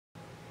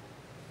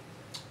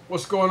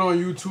What's going on,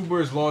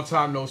 YouTubers? Long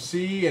time no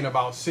see, and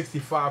about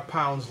 65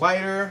 pounds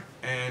lighter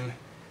and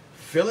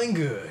feeling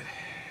good.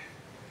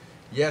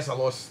 Yes, I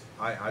lost.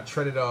 I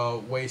treaded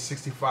away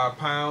 65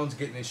 pounds,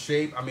 getting in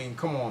shape. I mean,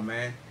 come on,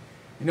 man.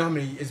 You know how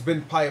many? It's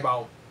been probably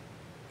about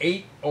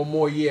 8 or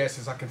more years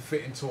since I can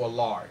fit into a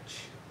large.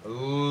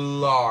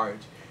 And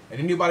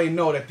anybody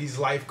know that these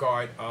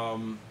lifeguard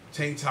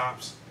tank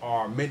tops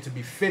are meant to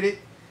be fitted?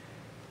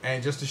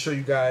 And just to show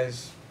you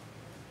guys,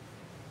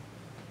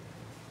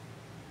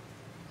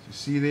 you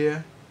see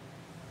there,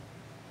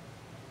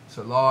 it's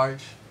a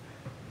large.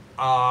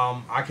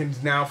 I can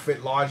now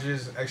fit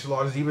larges, extra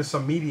larges, even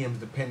some mediums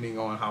depending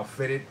on how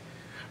fitted.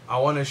 I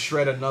want to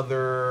shred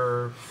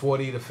another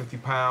 40 to 50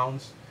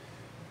 pounds.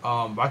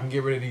 I can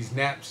get rid of these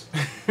naps.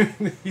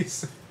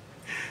 these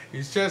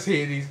chest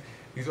hairs,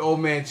 these old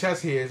man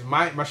chest hairs.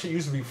 My shit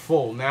used to be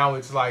full. Now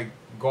it's like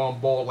gone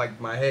bald like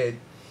my head.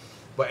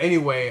 But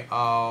anyway,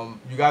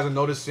 you guys are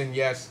noticing,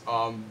 yes,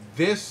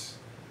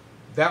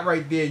 that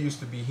right there used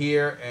to be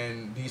here,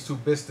 and these two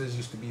vistas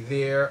used to be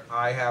there.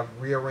 I have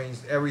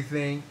rearranged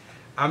everything.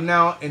 I'm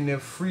now in the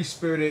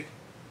free-spirited,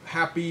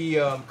 happy,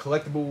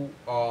 collectible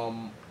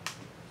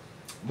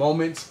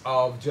moments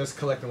of just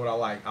collecting what I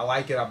like. I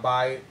like it. I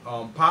buy it.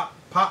 Funko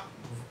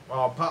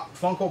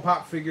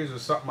Pop figures are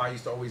something I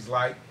used to always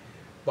like.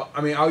 But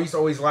I mean, I used to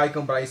always like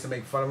them, but I used to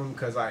make fun of them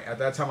because at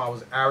that time I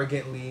was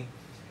arrogantly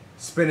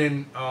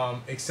spending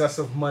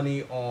excessive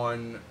money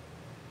on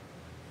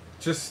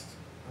just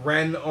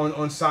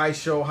on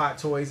Sideshow Hot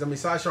Toys. I mean,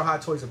 Sideshow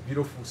Hot Toys are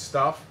beautiful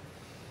stuff,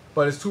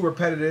 but it's too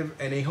repetitive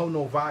and they hold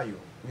no value.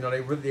 You know,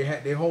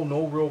 they hold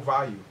no real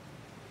value.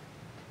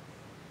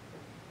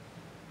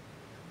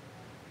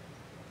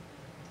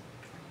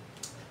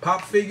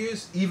 Pop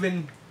figures,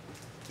 even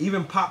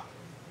pop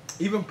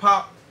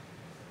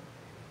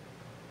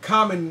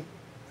common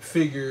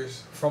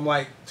figures from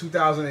like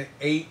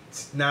 2008,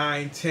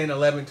 9, 10,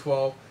 11,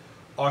 12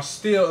 are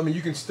still, I mean,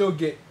 you can still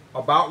get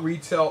about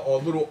retail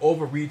or a little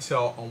over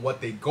retail on what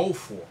they go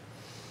for.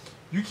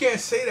 You can't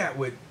say that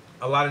with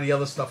a lot of the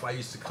other stuff I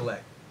used to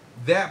collect.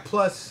 That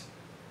plus,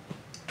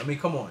 I mean,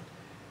 come on.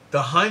 The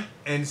hunt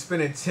and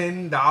spending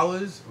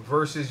 $10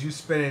 versus you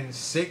spending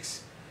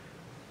 $600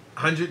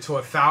 to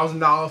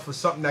 $1,000 for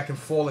something that can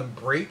fall and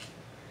break.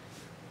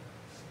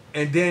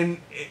 And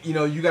then, you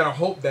know, you got to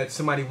hope that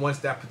somebody wants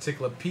that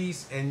particular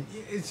piece. And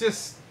it's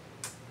just,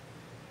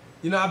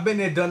 you know, I've been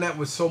there, done that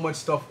with so much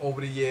stuff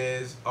over the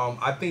years.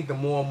 I think the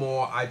more and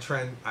more I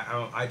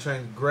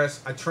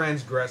transgress,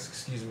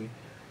 excuse me,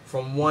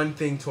 from one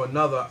thing to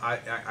another,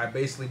 I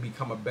basically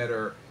become a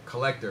better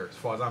collector as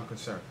far as I'm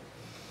concerned.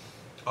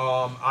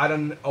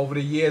 Over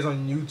the years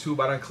on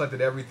YouTube, I done collected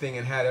everything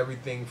and had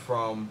everything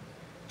from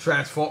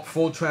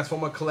full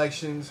Transformer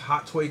collections,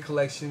 Hot Toy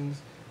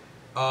collections,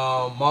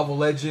 Marvel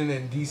Legend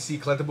and DC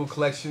collectible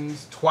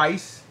collections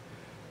twice.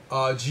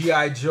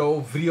 G.I.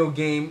 Joe video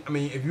game. I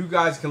mean, if you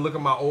guys can look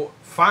at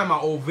find my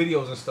old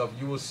videos and stuff,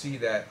 you will see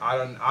that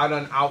I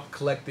done out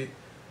collected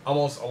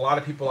almost a lot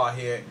of people out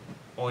here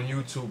on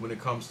YouTube when it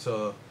comes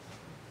to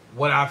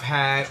what I've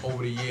had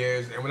over the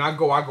years. And when I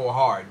go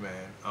hard,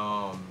 man.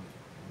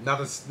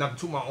 Not to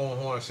toot my own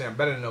horn and say I'm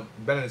better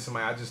than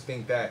somebody. I just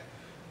think that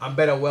I'm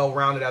better,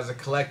 well-rounded as a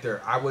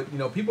collector. I would, you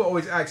know, people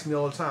always ask me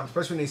all the time,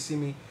 especially when they see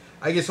me.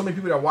 I get so many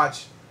people that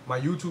watch my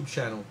YouTube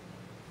channel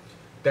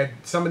that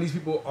some of these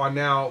people are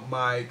now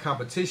my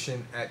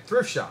competition at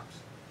thrift shops.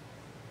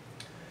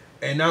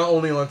 And not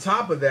only on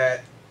top of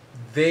that,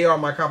 they are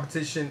my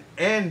competition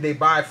and they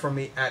buy from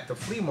me at the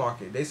flea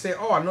market. They say,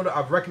 oh, I know that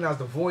I've recognized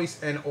the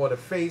voice and or the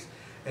face,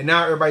 and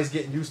now everybody's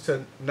getting used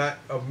to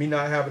me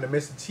not having a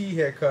Mr. T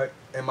haircut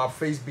and my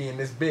face being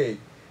this big.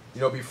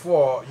 You know,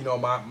 before, you know,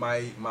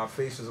 my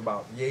face was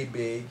about yay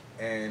big,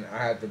 and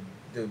I had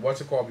the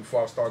what's it called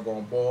before I started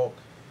going bald.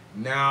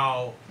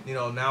 Now, you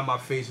know, now my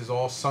face is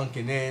all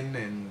sunken in,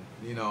 and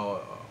you know,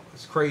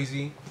 it's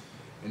crazy.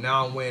 And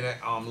now I'm wearing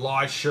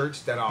large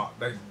shirts that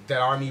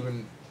aren't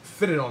even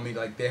fitted on me,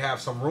 like they have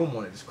some room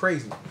on it. It's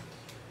crazy.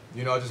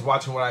 You know, just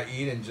watching what I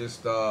eat and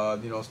just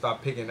you know,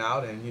 stop picking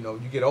out. And you know,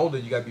 you get older,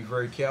 you gotta be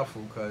very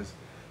careful because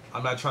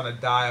I'm not trying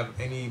to die of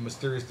any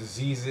mysterious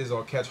diseases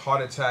or catch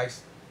heart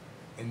attacks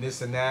and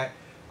this and that.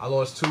 I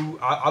lost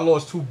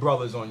two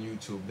brothers on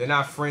YouTube. They're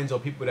not friends or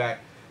people that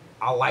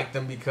I like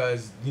them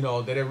because, you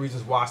know, they're the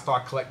reasons why I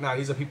start collecting. Now,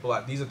 these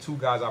are two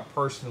guys I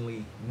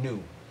personally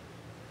knew.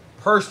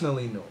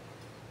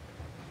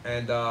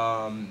 And,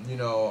 you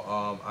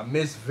know, I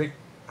miss Vic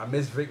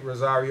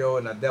Rosario,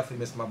 and I definitely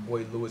miss my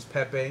boy Luis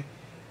Pepe,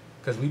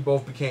 because we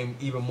both became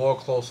even more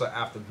closer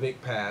after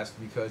Vic passed,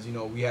 because, you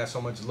know, we had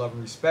so much love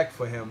and respect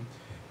for him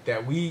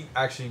that we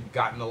actually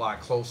gotten a lot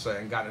closer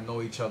and got to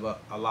know each other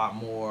a lot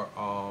more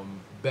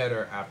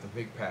better after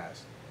Vic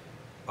passed.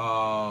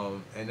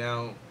 And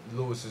now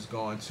Lewis is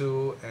gone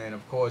too, and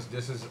of course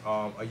this is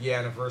a year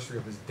anniversary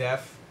of his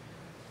death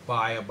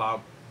by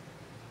about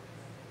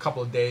a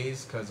couple of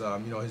days, because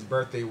you know, his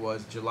birthday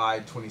was July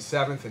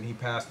 27th and he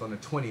passed on the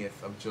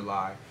 20th of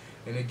July.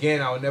 And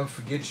again, I will never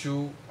forget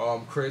you,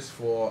 Chris,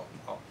 for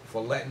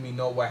letting me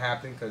know what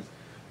happened, because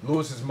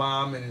Lewis's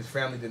mom and his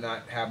family did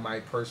not have my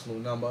personal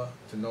number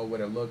to know where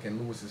to look, and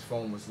Lewis's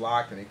phone was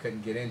locked and they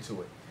couldn't get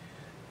into it.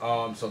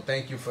 So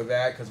thank you for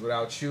that, because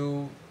without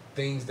you,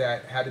 things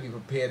that had to be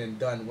prepared and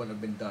done wouldn't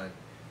have been done.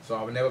 So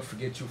I will never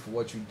forget you for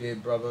what you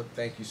did, brother.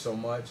 Thank you so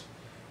much.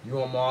 You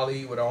and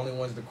Marley were the only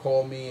ones to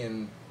call me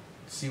and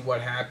see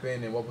what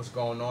happened and what was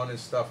going on and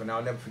stuff, and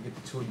I'll never forget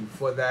the two of you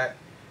for that.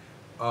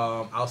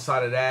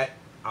 Outside of that,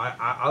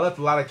 I left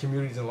a lot of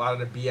communities and a lot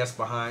of the BS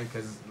behind,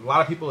 because a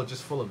lot of people are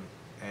just full of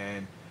it,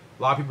 and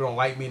a lot of people don't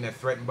like me and they're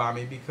threatened by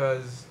me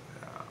because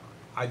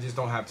I just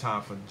don't have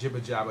time for jibber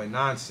jabber and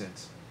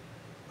nonsense.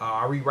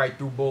 I rewrite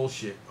through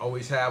bullshit,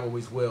 always have,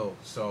 always will.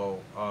 So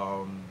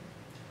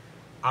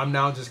I'm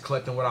now just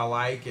collecting what I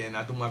like, and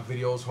I do my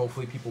videos.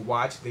 Hopefully people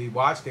watch. They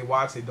watch, they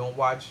watch. They don't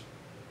watch,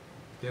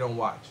 they don't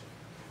watch.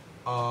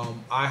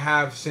 I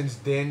have since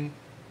then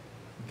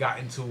got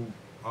into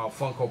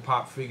Funko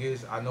Pop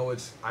figures. I know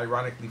it's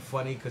ironically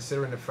funny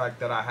considering the fact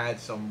that I had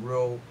some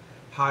real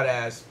hot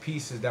ass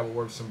pieces that were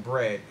worth some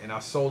bread, and I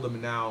sold them,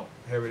 and now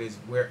here it is.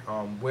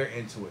 We're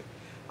into it.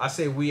 I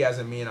say we as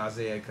in me and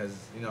Isaiah, because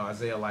you know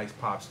Isaiah likes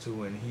Pops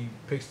too, and he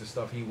picks the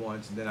stuff he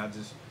wants, and then I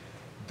just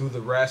do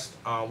the rest.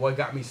 What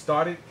got me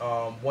started?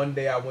 One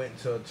day I went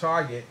to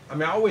Target. I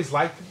mean, I always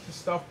liked the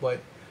stuff, but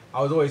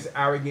I was always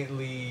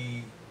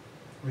arrogantly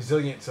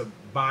resilient to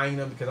buying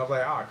them, because I was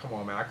like, ah, come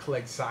on, man, I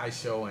collect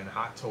Sideshow and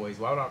Hot Toys.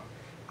 Why would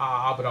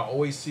I? But I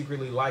always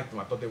secretly liked them.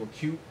 I thought they were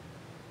cute.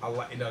 I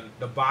like, you know,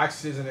 the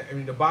boxes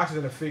and the boxes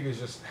and the figures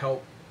just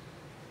help.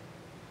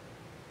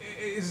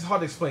 It's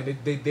hard to explain.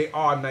 They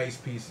are nice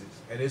pieces,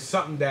 and it's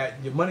something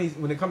that your money,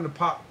 when it comes to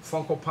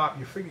Funko Pop,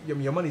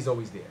 your money's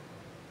always there.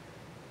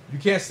 You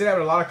can't say that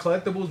with a lot of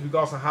collectibles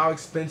because of how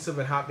expensive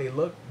and how they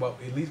look, but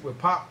at least with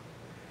Pop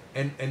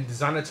and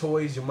designer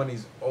toys, your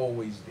money's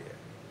always there.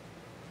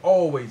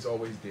 Always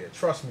there.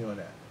 Trust me on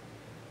that.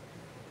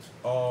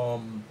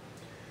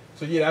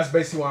 So yeah, that's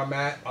basically where I'm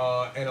at.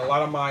 And a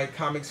lot of my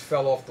comics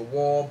fell off the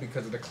wall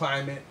because of the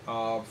climate.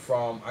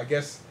 From I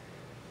guess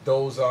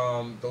those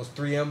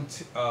 3M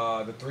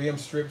the 3M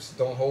strips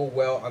don't hold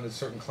well under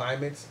certain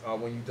climates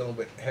when you're dealing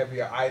with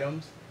heavier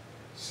items.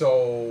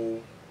 So,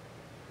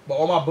 but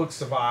all my books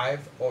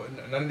survive. Or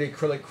none of the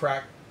acrylic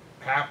crack.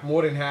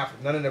 More than half.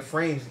 None of the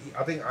frames.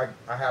 I think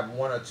I have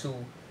 1 or 2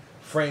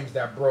 frames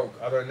that broke.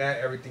 Other than that,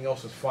 everything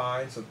else was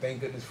fine. So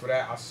thank goodness for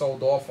that. I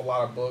sold off a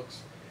lot of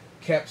books,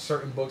 kept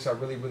certain books I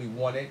really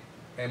wanted,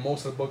 and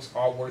most of the books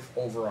are worth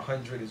over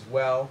 100 as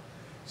well.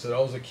 So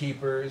those are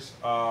keepers.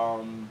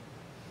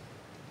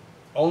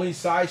 Only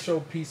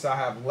Sideshow piece I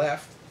have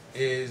left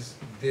is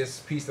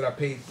this piece that I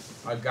paid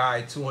a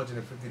guy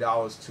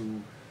 $250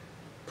 to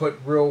put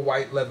real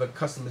white leather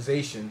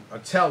customization. A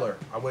teller.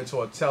 I went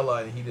to a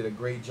teller and he did a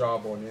great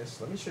job on this.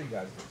 Let me show you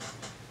guys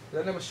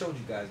this. I never showed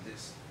you guys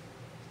this.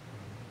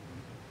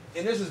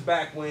 And this is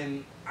back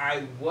when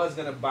I was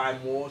gonna buy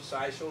more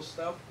Sideshow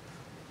stuff.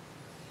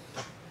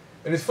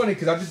 And it's funny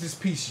because I did this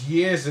piece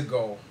years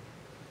ago.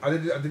 I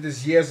did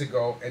this years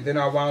ago, and then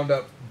I wound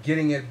up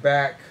getting it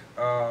back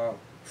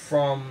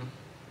from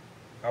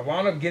Royal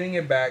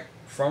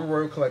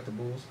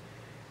Collectibles,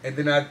 and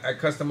then I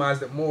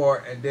customized it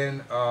more, and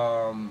then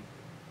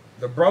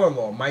the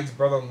brother-in-law, Mike's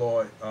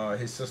brother-in-law,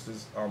 his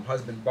sister's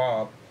husband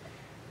Bob,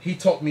 he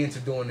talked me into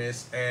doing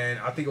this, and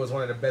I think it was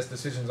one of the best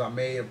decisions I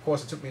made. Of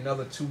course, it took me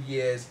another 2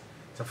 years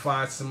to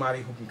find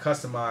somebody who can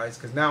customize,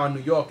 because now in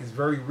New York, it's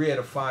very rare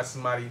to find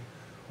somebody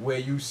where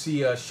you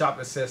see a shop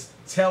that says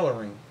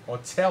tailoring or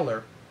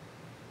tailor,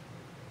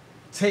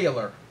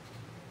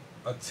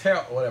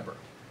 whatever,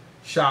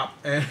 shop.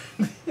 And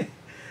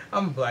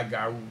I'm a black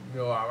guy, you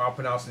know, our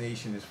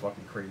pronunciation is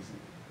fucking crazy.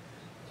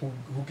 Who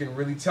can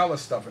really tell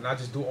us stuff and not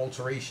just do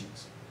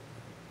alterations.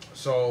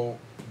 So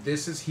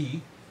this is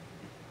he.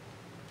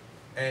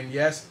 And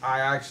yes,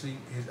 I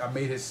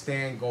made his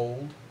stand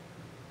gold.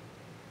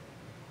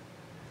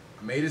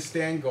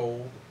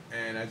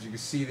 And as you can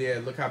see there,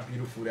 look how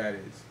beautiful that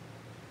is.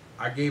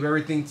 I gave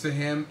everything to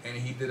him, and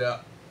he did an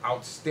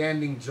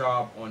outstanding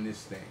job on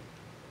this thing.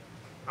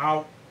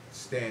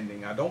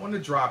 Outstanding. I don't want to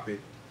drop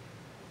it.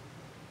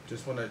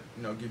 Just want to,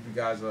 you know, give you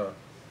guys a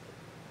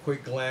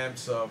quick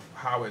glance of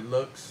how it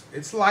looks.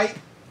 It's light,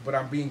 but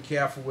I'm being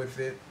careful with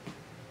it.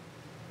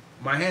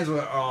 My hands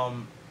were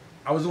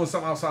I was doing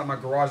something outside my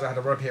garage. I had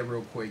to run up here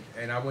real quick,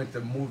 and I went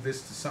to move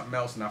this to something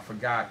else, and I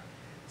forgot.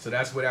 So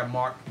that's where that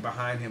mark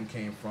behind him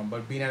came from.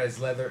 But being that it's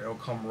leather, it'll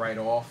come right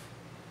off.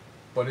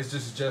 But it's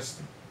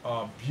just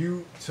a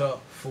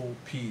beautiful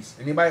piece.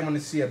 Anybody want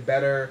to see a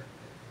better,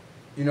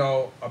 you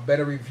know, a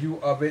better review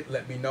of it,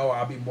 let me know.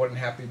 I'll be more than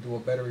happy to do a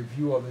better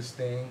review of this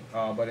thing.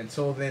 But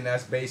until then,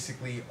 that's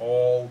basically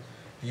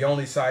the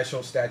only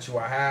Sideshow statue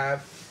I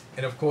have.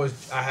 And of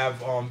course, I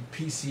have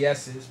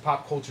PCS's,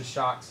 Pop Culture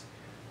Shocks,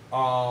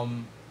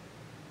 Akuma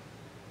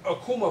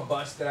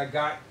bust that I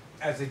got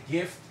as a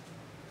gift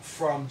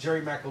from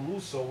Jerry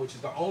Macaluso, which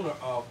is the owner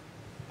of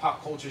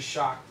Pop Culture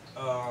Shock,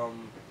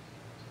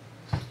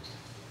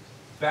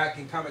 back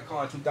in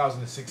Comic-Con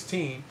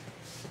 2016.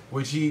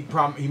 which he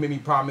made me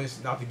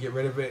promise not to get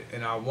rid of it,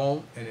 and I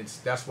won't. And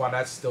that's why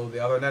that's still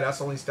there. Other than that, that's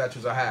the only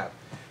statues I have.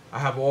 I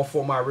have all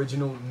 4 of my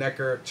original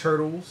Necker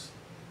turtles,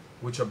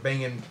 which are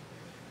banging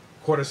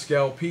quarter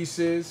scale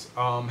pieces.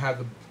 Have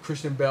the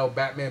Christian Bale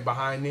Batman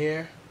behind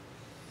there.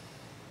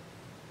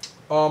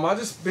 I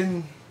just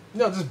been,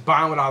 just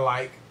buying what I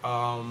like.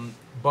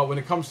 But when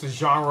it comes to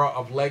genre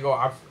of Lego,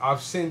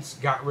 I've since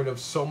got rid of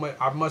so much.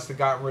 I must have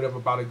gotten rid of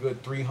about a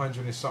good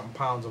 300 and something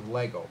pounds of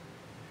Lego.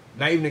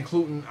 Not even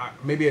including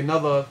maybe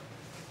another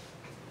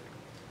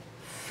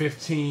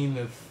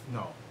 20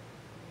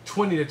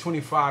 to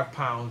 25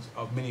 pounds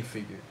of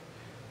minifigure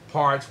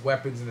parts,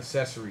 weapons, and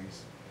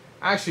accessories.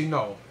 Actually,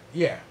 no.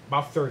 Yeah,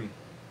 about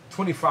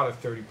 25 to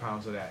 30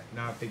 pounds of that.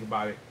 Now I think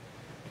about it.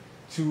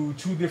 To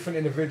 2 different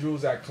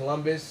individuals at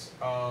Columbus,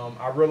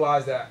 I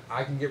realized that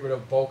I can get rid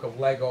of bulk of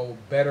Lego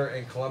better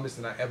in Columbus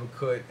than I ever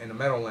could in the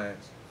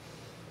Meadowlands.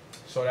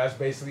 So that's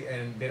basically,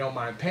 and they don't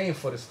mind paying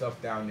for the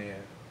stuff down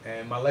there.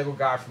 And my Lego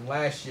guy from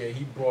last year,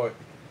 he brought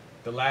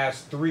the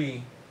last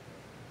 3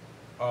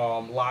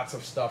 lots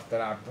of stuff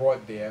that I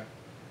brought there.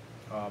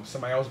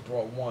 Somebody else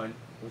brought one,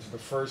 which is the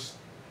first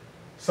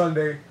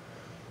Sunday.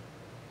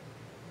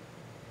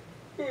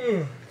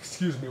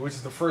 Excuse me, which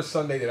is the first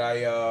Sunday that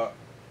I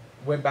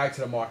went back to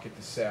the market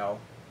to sell.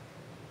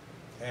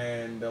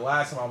 And the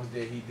last time I was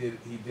there, he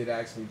did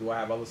ask me, do I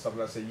have other stuff?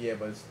 And I said, yeah,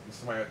 but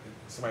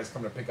somebody's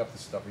coming to pick up the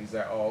stuff. And he's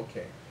like, oh,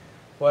 okay.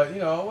 But,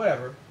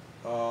 whatever.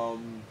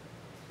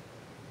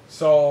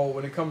 So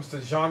when it comes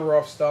to genre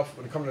of stuff,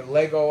 when it comes to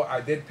Lego,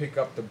 I did pick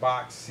up the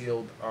box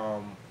sealed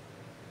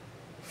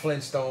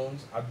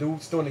Flintstones. I do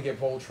still need to get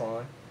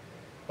Voltron,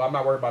 but I'm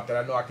not worried about that.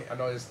 I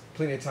know there's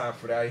plenty of time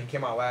for that. He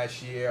came out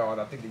last year, or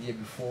I think the year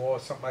before, or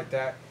something like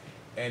that.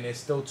 And there's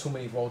still too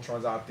many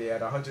Voltrons out there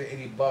at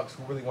 $180.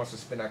 Who really wants to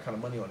spend that kind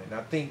of money on it? And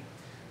I think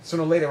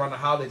sooner or later around the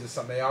holidays or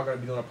something, they are going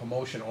to be doing a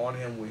promotion on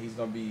him where he's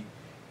going to be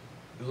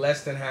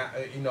less than half,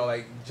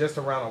 like just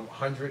around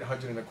 100,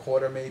 100 and a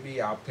quarter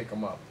maybe. I'll pick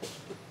him up.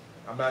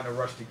 I'm not in a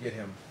rush to get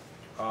him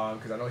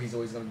because I know he's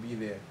always going to be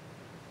there.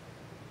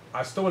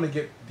 I still want to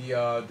get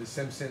the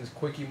Simpsons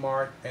Quickie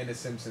Mart and the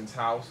Simpsons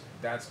house.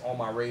 That's on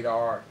my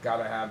radar.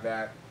 Gotta have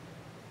that.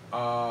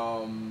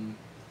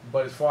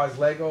 But as far as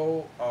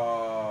Lego,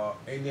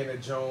 Indiana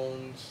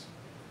Jones,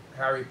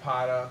 Harry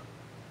Potter,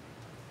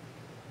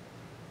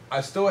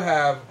 I still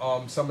have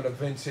some of the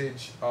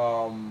vintage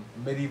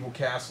medieval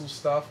castle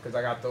stuff because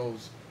I got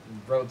those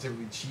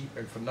relatively cheap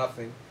and for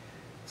nothing.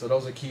 So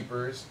those are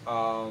keepers.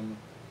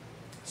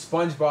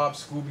 SpongeBob,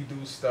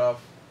 Scooby-Doo stuff,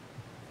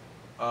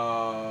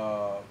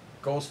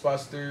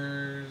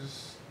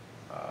 Ghostbusters,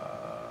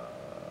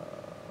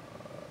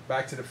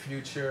 Back to the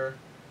Future,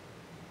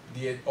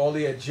 all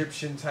the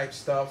Egyptian type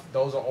stuff.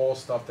 Those are all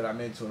stuff that I'm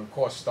into, and of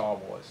course Star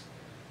Wars.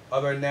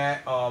 Other than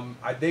that,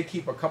 I did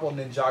keep a couple of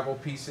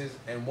Ninjago pieces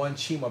and one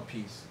Chima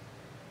piece,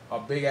 a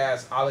big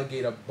ass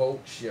alligator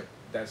boat ship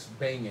that's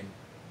banging.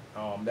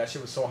 That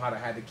shit was so hot I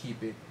had to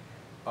keep it.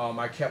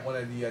 I kept one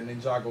of the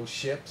Ninjago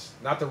ships,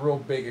 not the real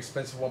big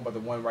expensive one, but the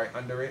one right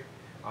under it.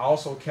 I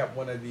also kept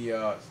one of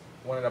the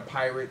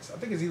pirates. I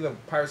think it's either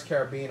Pirates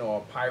Caribbean or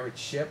a pirate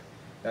ship.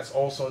 That's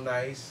also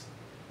nice.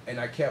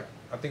 And I kept,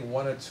 I think,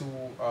 1 or 2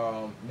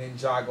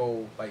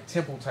 Ninjago like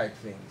temple type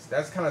things.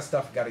 That's the kind of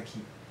stuff you gotta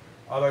keep.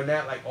 Other than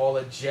that, like all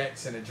the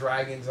jets and the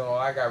dragons and all,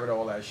 I got rid of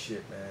all that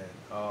shit, man.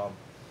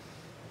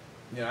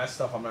 That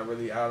stuff I'm not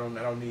really. I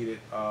don't need it.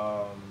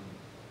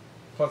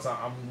 Plus,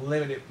 I'm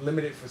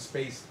limited for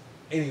space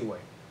anyway.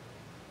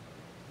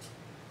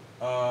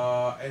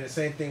 And the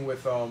same thing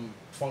with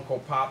Funko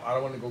Pop. I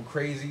don't want to go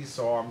crazy,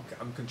 so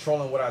I'm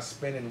controlling what I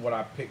spend and what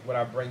I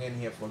bring in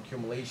here for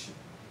accumulation.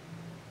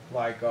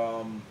 Like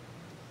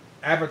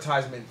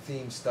advertisement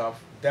themed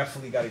stuff,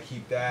 definitely got to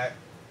keep that.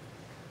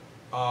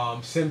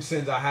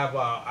 Simpsons, I have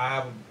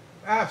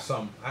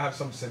some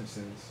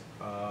Simpsons.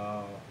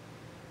 From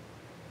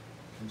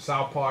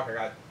South Park, I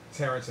got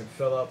Terrence and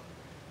Phillip.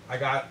 I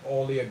got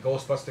all the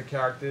Ghostbuster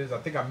characters. I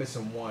think I'm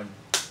missing one.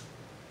 I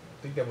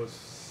think there was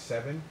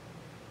 7.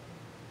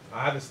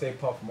 I have the Stay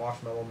Puft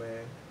Marshmallow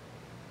Man.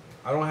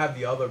 I don't have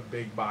the other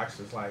big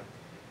boxes like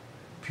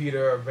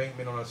Peter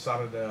Venkman on the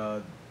side of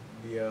the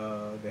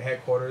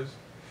headquarters.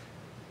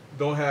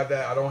 Don't have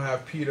that. I don't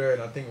have Peter,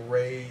 and I think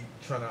Ray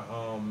trying to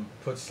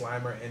put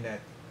Slimer in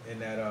that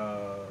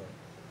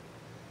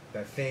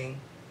thing.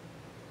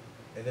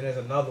 And then there's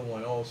another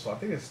one also. I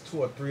think there's 2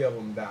 or 3 of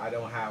them that I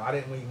don't have. I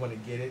didn't really want to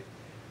get it.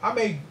 I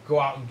may go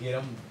out and get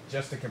them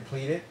just to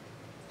complete it.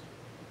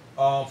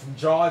 From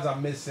Jaws,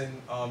 I'm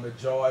missing the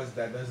Jaws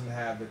that doesn't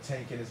have the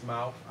tank in his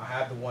mouth. I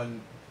have the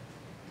one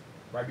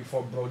right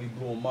before Brody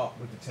blew him up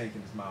with the tank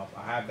in his mouth.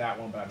 I have that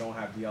one, but I don't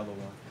have the other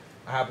one.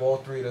 I have all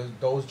 3 of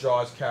those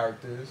Jaws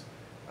characters.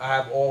 I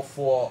have all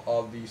 4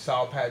 of the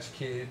Sour Patch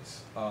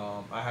Kids.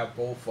 I have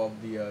both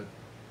of the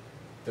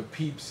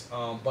Peeps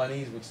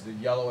bunnies, which is the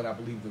yellow and I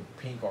believe the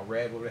pink or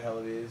red, whatever the hell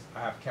it is.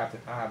 I have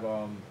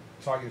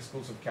Target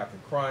exclusive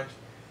Captain Crunch,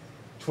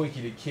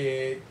 Twinkie the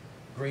Kid,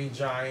 Green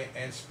Giant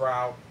and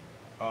Sprout,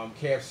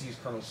 KFC's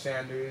Colonel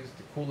Sanders,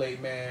 the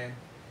Kool-Aid Man,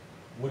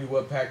 Woody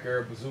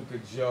Woodpecker, Bazooka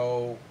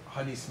Joe,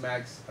 Honey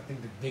Smacks, I think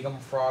the Diggum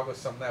Frog or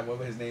something like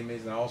whatever his name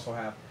is, and I also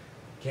have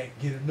Can't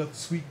Get Enough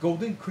Sweet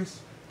Golden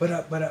Crisp,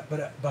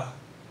 ba.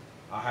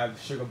 I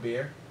have Sugar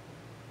Bear.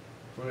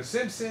 From The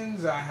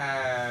Simpsons, I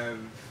have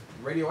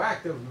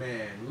Radioactive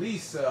Man,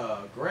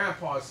 Lisa,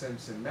 Grandpa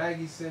Simpson,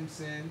 Maggie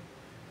Simpson.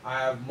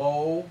 I have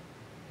Mo.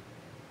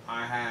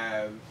 I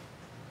have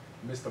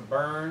Mr.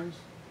 Burns,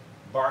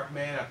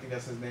 Bartman, I think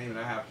that's his name, and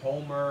I have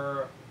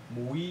Homer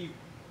Muimi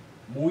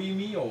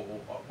or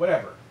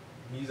whatever.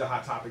 He's a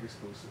Hot Topic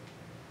exclusive.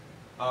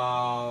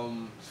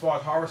 As far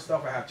as horror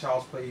stuff, I have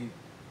Child's Play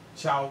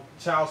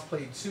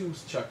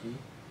 2's Chucky.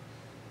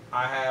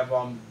 I have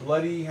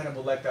Bloody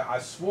Hannibal Lecter. I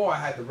swore I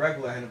had the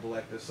regular Hannibal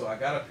Lecter, so I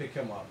gotta pick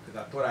him up because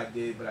I thought I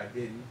did, but I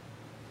didn't.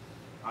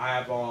 I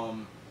have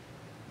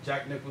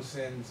Jack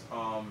Nicholson's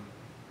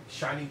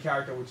Shining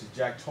character, which is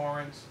Jack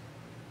Torrance.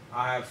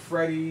 I have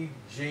Freddy,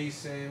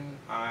 Jason.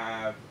 I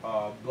have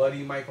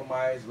Bloody Michael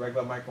Myers,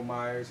 regular Michael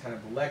Myers,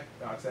 Hannibal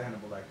Lecter. I said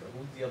Hannibal Lecter.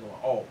 Who's the other one?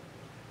 Oh,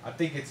 I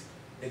think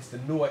it's the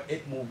newer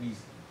It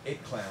movies,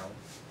 It Clown.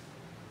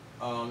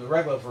 The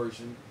regular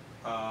version.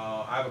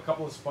 I have a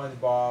couple of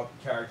SpongeBob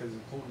characters,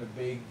 including the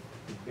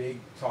big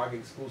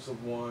Target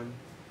exclusive one.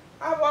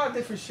 I have a lot of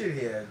different shit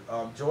here.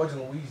 George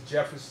and Louise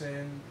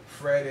Jefferson,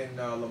 Fred and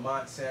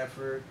Lamont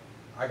Sanford.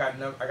 I got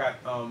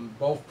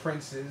both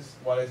Princes.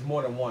 Well, there's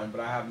more than one, but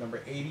I have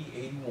number 80,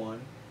 81.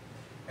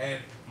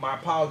 And my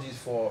apologies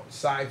for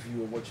side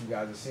view of what you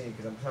guys are seeing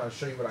because I'm trying to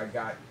show you what I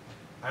got.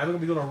 I'm gonna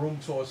be doing a room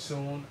tour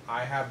soon.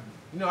 I have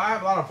a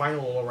lot of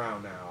vinyl all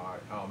around now.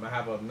 I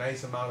have a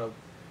nice amount of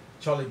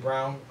Charlie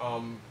Brown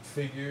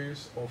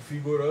figures or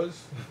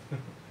figuras.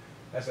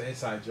 That's an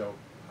inside joke.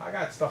 I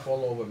got stuff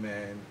all over,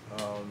 man.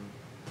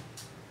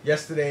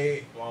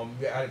 Yesterday, I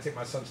had to take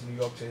my son to New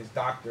York to his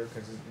doctor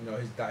because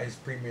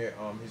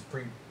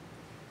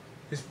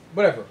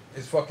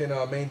his fucking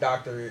main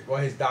doctor,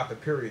 well, his doctor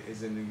period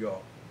is in New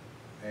York,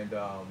 and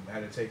I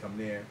had to take him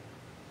there.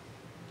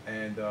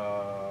 And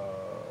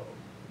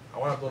I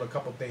wound up doing a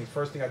couple things.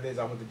 First thing I did is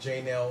I went to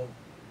JNL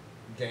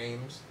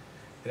Games,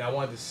 and I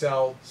wanted to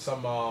sell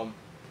some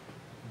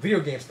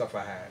video game stuff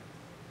I had.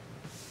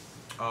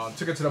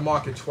 Took it to the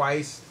market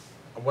twice.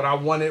 What I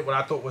wanted, what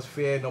I thought was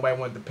fair, nobody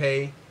wanted to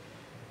pay.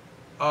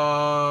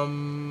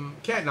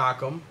 Can't knock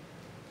them.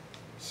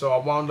 So I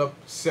wound up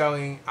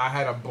selling. I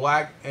had a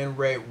black and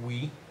red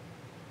Wii.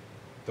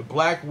 The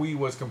black Wii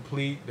was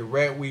complete. The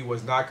red Wii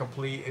was not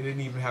complete. It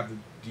didn't even have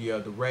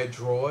the red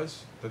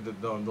drawers.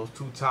 Those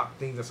two top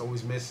things that's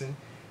always missing.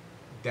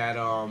 That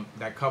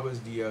covers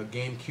the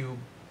GameCube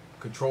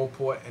control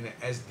port and the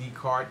SD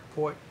card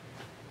port.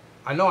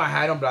 I know I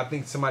had them, but I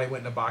think somebody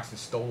went in the box and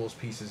stole those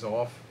pieces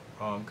off.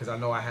 Because I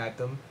know I had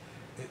them.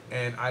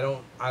 And I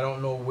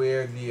don't know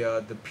where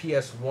the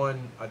PS1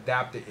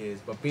 adapter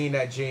is, but being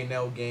that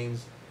JNL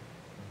Games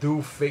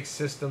do fix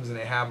systems and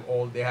they have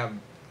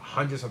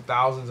hundreds of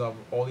thousands of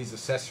all these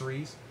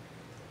accessories,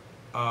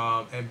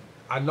 and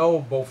I know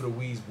both of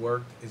the Wii's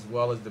worked as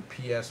well as the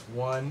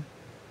PS1,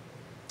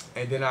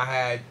 and then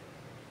I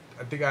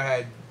think I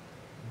had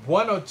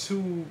one or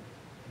two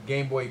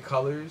Game Boy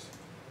Colors.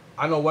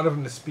 I know one of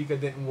them the speaker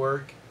didn't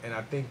work. And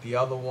I think the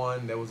other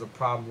one, there was a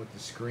problem with the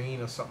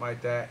screen or something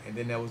like that. And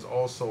then there was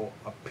also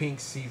a pink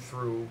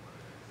see-through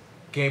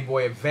Game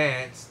Boy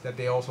Advance that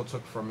they also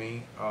took from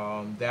me.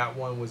 That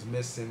one was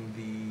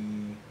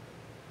missing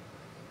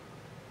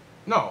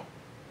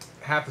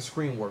half the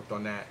screen worked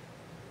on that.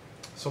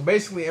 So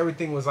basically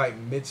everything was like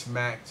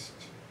mismatched.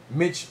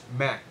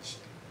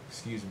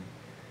 Excuse me.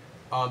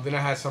 Then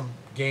I had some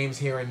games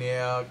here and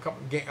there. I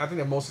think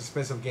the most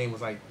expensive game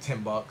was like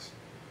 $10.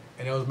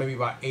 And there was maybe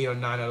about 8 or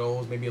 9 of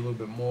those, maybe a little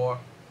bit more.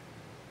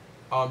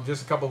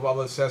 Just a couple of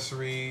other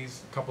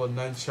accessories, a couple of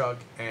nunchuck,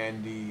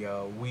 and the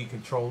Wii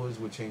controllers,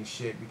 which ain't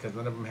shit because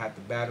none of them had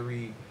the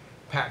battery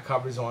pack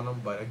covers on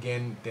them. But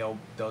again,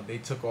 they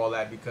took all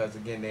that because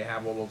again they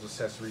have all those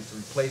accessories to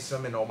replace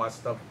them, and all my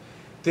stuff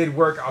did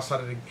work outside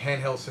of the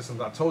handheld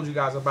systems I told you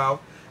guys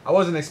about. I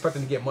wasn't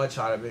expecting to get much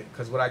out of it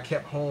because what I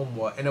kept home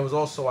was, and it was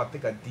also I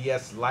think a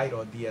DS Lite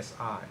or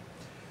DSi.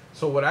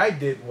 So what I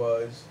did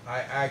was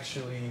I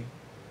kept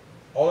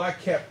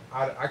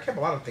a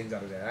lot of things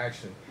out of that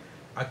actually.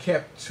 I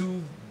kept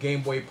 2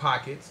 Game Boy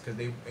Pockets because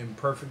they in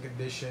perfect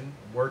condition,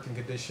 working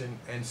condition,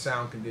 and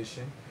sound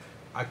condition.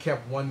 I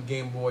kept 1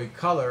 Game Boy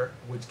Color,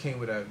 which came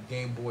with a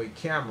Game Boy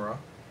camera.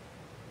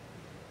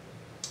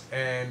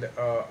 And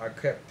I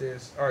kept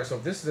this. Alright, so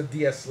this is a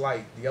DS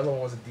Lite. The other one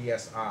was a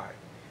DSi.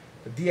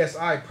 The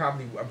DSi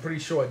I'm pretty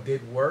sure it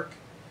did work.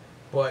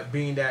 But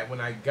being that when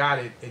I got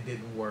it, it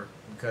didn't work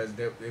because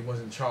it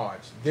wasn't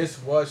charged.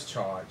 This was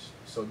charged,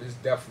 so this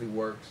definitely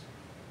works.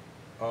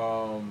 I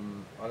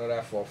know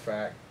that for a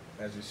fact.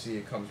 As you see,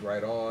 it comes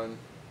right on,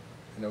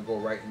 and it'll go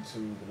right into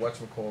the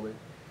whatchamacallit.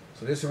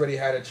 So this already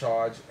had a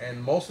charge,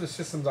 and most of the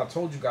systems I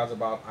told you guys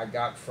about, I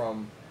got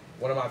from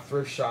one of my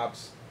thrift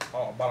shops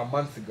about a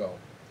month ago.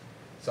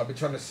 So I've been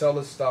trying to sell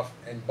this stuff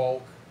in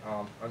bulk.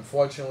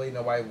 Unfortunately,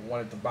 nobody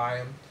wanted to buy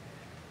them.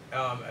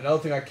 Another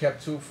thing I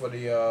kept too for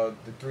the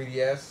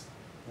 3DS,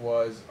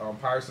 was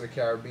Pirates of the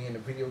Caribbean, the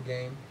video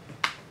game.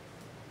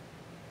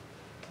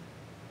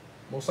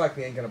 Most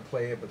likely ain't gonna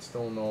play it, but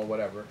still know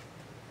whatever.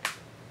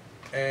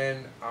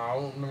 And I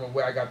don't remember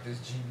where I got this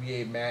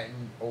GBA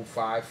Madden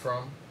 05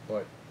 from,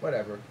 but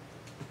whatever.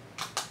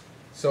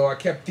 So I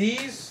kept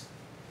these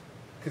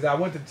because I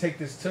went to take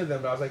this to them.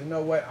 And I was like, you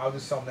know what? I'll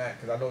just sell them that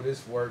because I know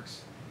this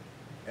works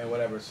and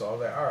whatever. So I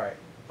was like, all right.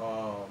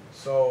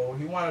 So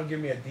he wanted to give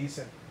me a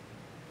decent,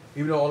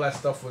 even though all that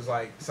stuff was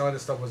like, some of the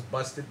stuff was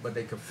busted, but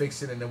they could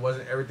fix it and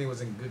everything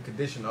was in good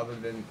condition other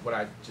than what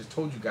I just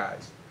told you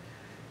guys.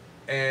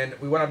 And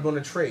we wound up doing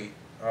a trade.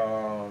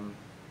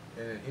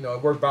 And you know,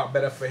 it worked out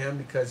better for him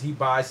because he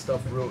buys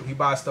stuff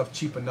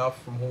cheap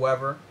enough from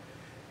whoever,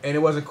 and it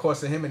wasn't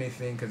costing him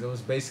anything because it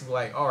was basically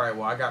like, all right,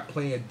 well, I got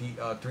plenty of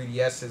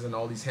 3DSs and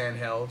all these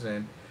handhelds,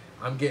 and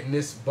I'm getting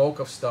this bulk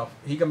of stuff.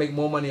 He can make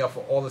more money off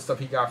of all the stuff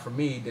he got from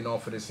me than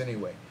off of this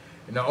anyway.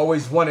 And I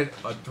always wanted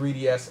a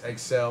 3DS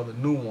XL, the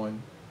new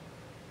one.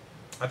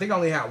 I think I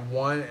only had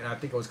one, and I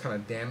think it was kind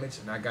of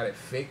damaged, and I got it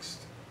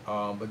fixed.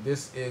 But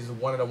this is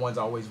one of the ones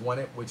I always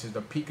wanted, which is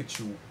the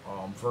Pikachu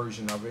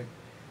version of it.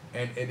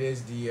 And it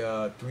is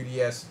the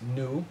 3DS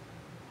new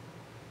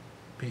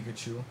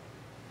Pikachu.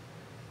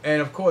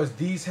 And of course,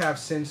 these have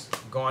since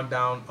gone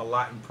down a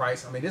lot in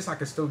price. I mean, this I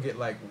can still get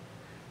like,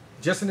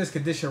 just in this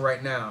condition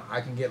right now, I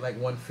can get like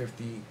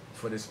 $150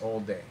 for this all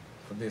day,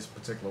 for this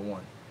particular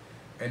one.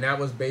 And that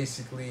was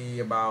basically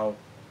about,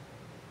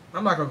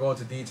 I'm not going to go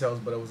into details,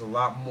 but it was a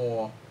lot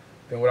more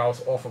than what I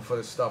was offered for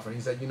this stuff. And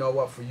he said, you know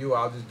what, for you,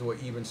 I'll just do an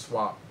even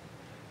swap.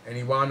 And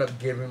he wound up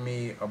giving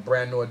me a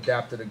brand new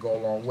adapter to go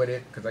along with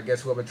it, because I guess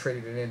whoever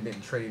traded it in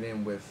didn't trade it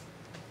in with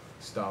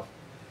stuff.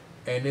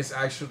 And this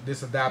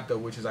adapter,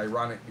 which is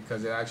ironic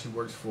because it actually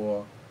works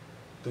for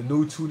the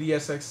new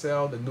 2DS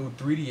XL, the new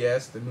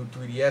 3DS, the new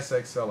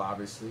 3DS XL,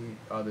 obviously,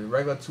 the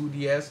regular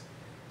 2DS,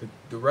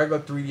 the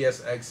regular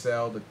 3DS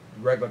XL, the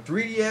regular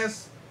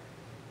 3DS,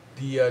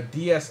 the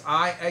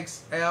DSi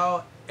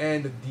XL,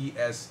 and the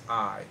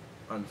DSi.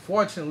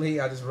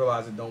 Unfortunately, I just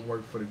realized it don't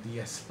work for the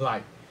DS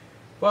Lite.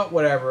 But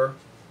whatever,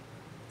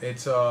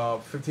 it's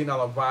a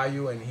 $15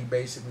 value, and he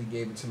basically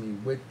gave it to me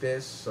with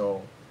this,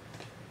 so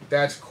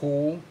that's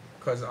cool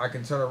because I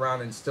can turn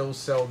around and still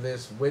sell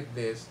this with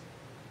this,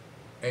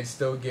 and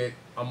still get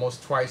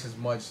almost twice as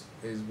much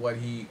as what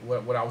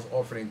I was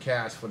offered in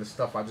cash for the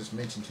stuff I just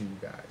mentioned to you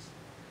guys.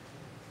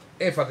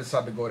 If I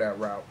decide to go that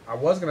route, I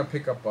was gonna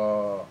pick up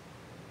a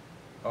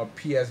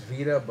PS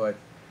Vita, but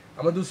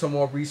I'm gonna do some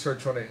more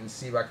research on it and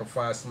see if I can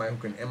find somebody who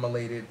can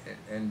emulate it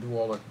and do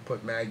all the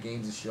put mad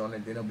games and shit on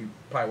it. Then it'll be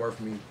probably worth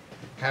me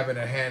having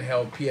a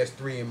handheld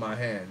PS3 in my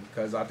hand,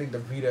 because I think the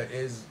Vita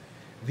is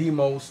the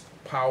most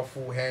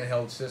powerful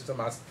handheld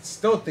system. I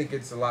still think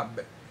it's a lot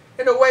better.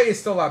 In a way, it's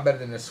still a lot better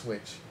than the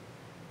Switch,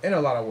 in a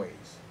lot of ways.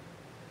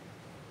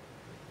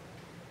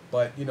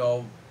 But you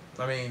know,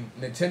 I mean,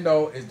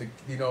 Nintendo is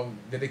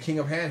they're the king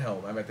of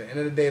handheld. I mean, at the end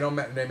of the day, it don't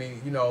matter. I mean,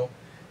 you know,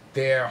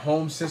 their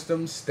home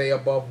systems stay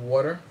above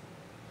water.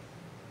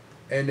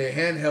 And their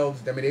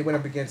handhelds, I mean, they went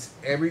up against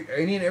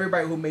any and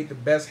everybody who made the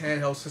best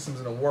handheld systems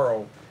in the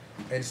world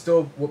and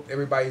still whooped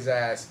everybody's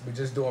ass with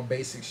just doing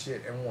basic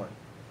shit and won.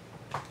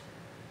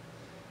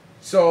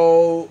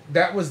 So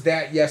that was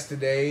that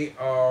yesterday.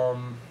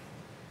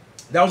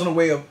 That was in a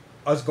way of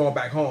us going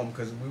back home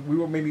because we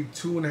were maybe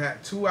 2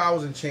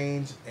 hours and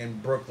change in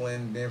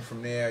Brooklyn. Then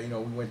from there, you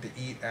know, we went to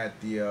eat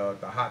at the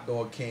Hot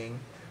Dog King,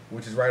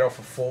 which is right off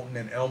of Fulton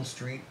and Elm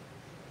Street,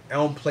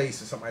 Elm Place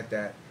or something like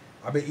that.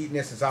 I've been eating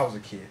there since I was a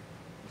kid.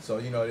 So,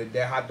 you know,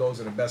 their hot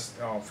dogs are the best.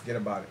 Oh, forget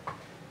about it.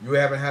 You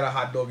haven't had a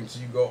hot dog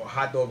until you go,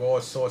 hot dog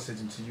or sausage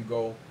until you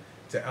go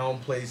to Elm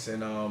Place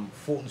and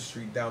Fulton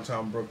Street,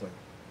 downtown Brooklyn.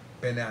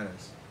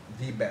 Bananas.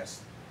 The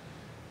best.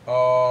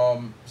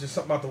 Just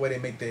something about the way they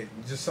make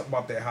just something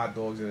about their hot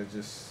dogs that are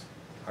just,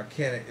 I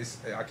can't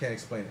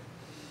explain it.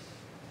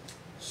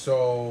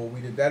 So,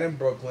 we did that in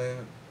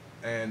Brooklyn,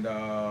 and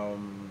I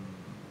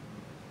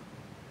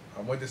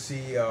went to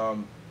see, I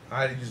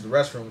had to use the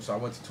restroom, so I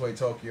went to Toy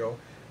Tokyo.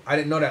 I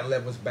didn't know that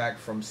Lev was back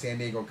from San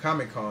Diego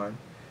Comic-Con,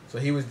 so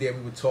he was there. We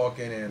were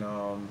talking, and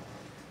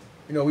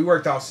you know, we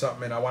worked out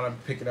something, and I wound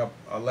up picking up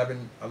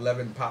 11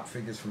 pop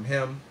figures from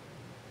him.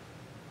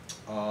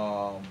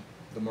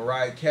 The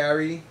Mariah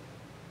Carey,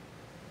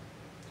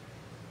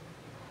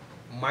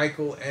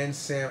 Michael and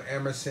Sam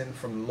Emerson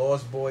from the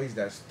Lost Boys,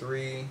 that's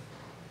 3.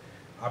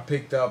 I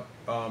picked up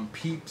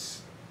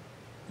Peeps,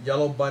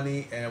 Yellow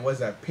Bunny, and what's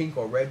that, Pink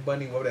or Red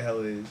Bunny, whatever the hell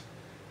it is,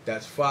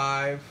 that's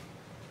 5.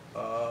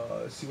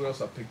 Let's see what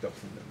else I picked up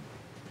from them.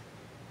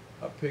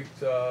 I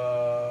picked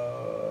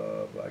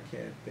up, I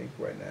can't think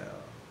right now.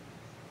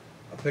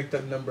 I picked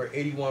up number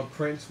 81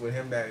 Prince with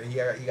him. That he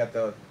got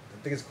the,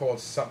 I think it's called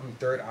something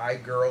Third Eye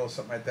Girl or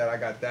something like that. I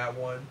got that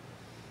one.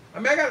 I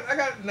mean, I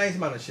got a nice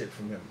amount of shit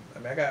from him. I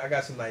mean, I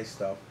got some nice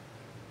stuff.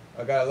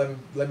 I got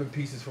 11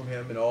 pieces from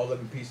him, and all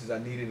 11 pieces I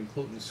needed,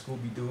 including the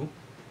Scooby-Doo.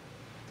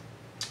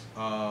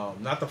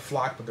 Not the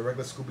Flock, but the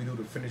regular Scooby-Doo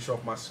to finish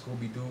off my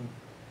Scooby-Doo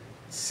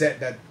set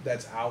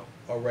that's out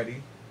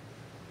already.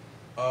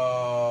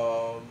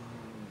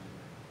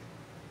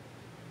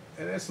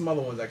 and there's some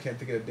other ones I can't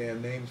think of the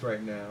damn names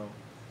right now.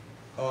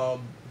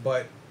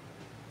 But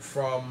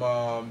from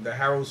the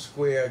Harold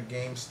Square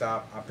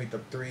GameStop, I picked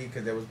up 3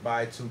 because there was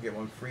buy 2 get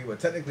 1 free. But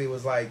technically, it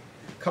was like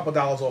a couple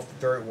dollars off the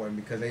third one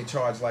because they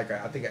charge like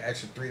I think an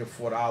extra $3 to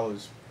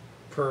 $4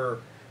 per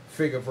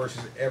figure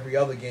versus every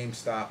other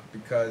GameStop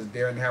because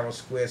they're in Harold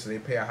Square, so they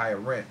pay a higher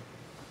rent.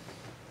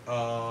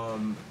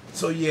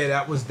 So yeah,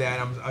 that was that.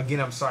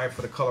 I'm sorry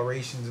for the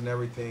colorations and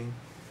everything.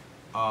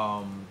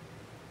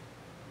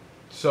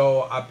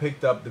 So I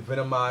picked up the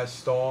Venomized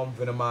Storm,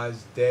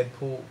 Venomized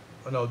Deadpool,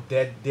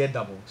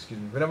 Daredevil, excuse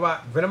me,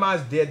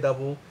 Venomized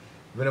Daredevil,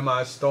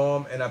 Venomized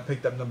Storm, and I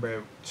picked up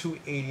number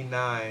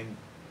 289,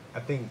 I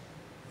think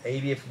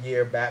 80th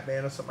year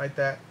Batman or something like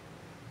that.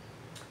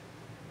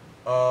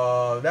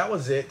 That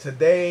was it.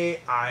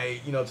 Today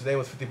today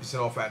was 50%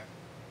 off at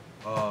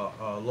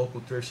a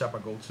local thrift shop I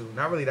go to.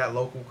 Not really that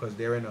local because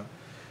they're in a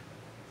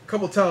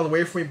couple towns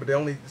away from me, but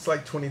it's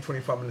like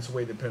 20-25 minutes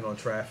away depending on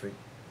traffic.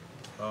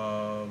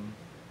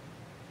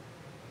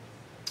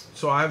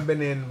 So I've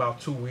been in about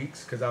 2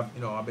 weeks because I've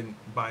been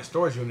buying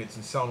storage units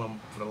and selling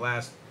them for the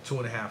last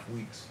 2.5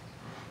 weeks.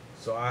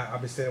 So I've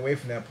been staying away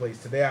from that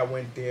place. Today I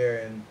went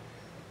there and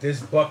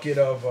this bucket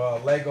of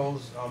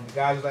Legos. The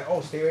guys were like, "Oh,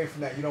 stay away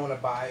from that. You don't want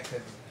to buy it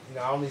because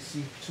I only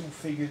see 2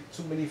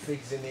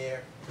 minifigs in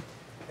there."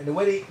 And the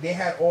way they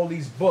had all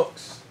these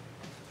books.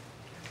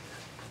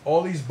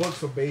 All these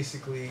books were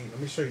basically. Let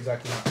me show you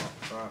exactly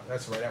how.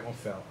 That's right. That one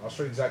fell. I'll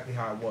show you exactly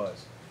how it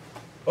was.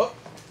 Oh,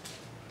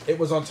 it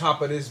was on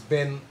top of this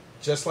bin.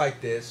 Just like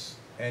this,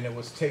 and it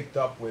was taped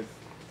up with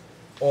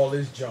all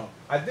this junk.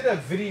 I did a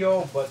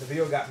video, but the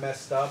video got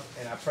messed up,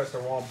 and I pressed the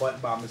wrong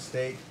button by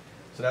mistake.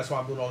 So that's why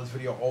I'm doing all this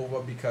video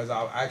over, because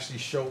I actually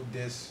showed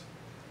this.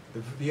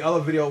 The other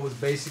video was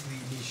basically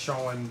me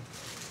showing,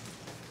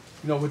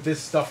 with this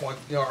stuff on,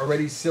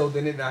 already sealed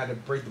in it, and I had to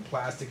break the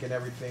plastic and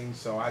everything,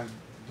 so I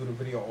do the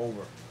video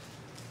over.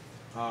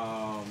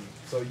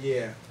 So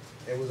yeah,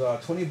 it was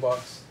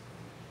 $20.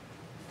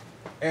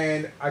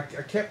 And I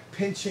kept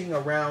pinching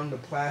around the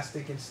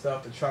plastic and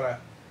stuff to try to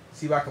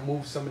see if I can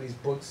move some of these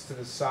books to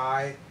the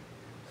side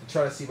to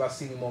try to see if I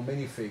see any more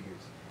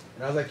minifigures.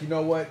 And I was like, you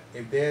know what?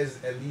 If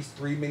there's at least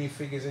 3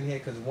 minifigures in here,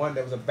 because one,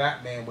 there was a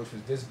Batman, which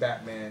was this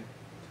Batman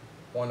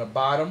on the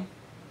bottom.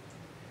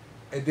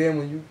 And then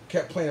when you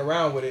kept playing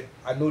around with it,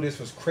 I knew this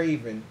was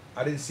Kraven.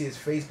 I didn't see his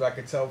face, but I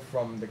could tell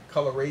from the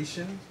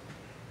coloration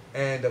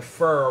and the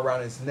fur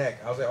around his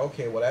neck. I was like,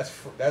 okay, well, that's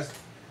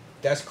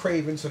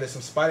Kraven, so there's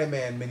some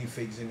Spider-Man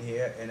minifigs in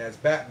here, and that's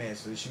Batman,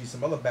 so there should be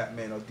some other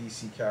Batman or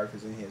DC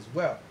characters in here as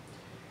well.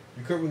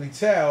 You couldn't really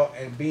tell,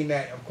 and being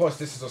that, of course,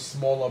 this is a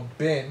smaller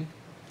bin,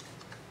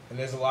 and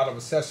there's a lot of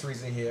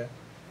accessories in here.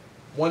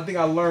 One thing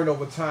I learned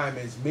over time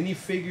is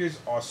minifigures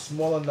are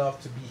small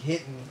enough to be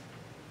hidden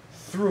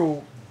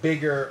through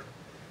bigger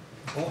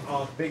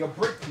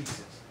brick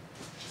pieces.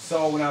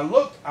 So when I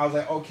looked, I was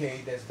like,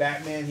 okay, there's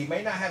Batman. He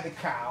may not have the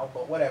cowl,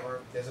 but whatever.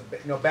 There's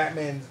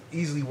Batman's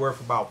easily worth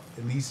about,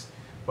 at least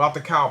without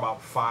the cowl,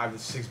 about $5 to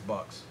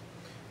 $6.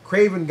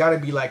 Kraven got to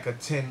be like a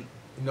 10,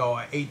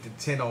 an 8 to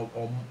 10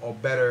 or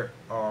better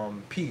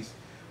piece.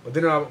 But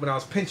then when I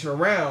was pinching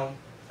around,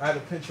 I had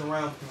to pinch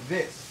around through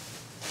this.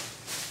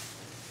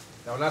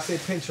 Now when I say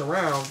pinch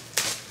around,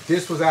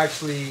 this was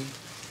actually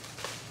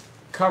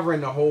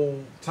covering the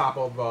whole top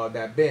of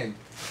that bin.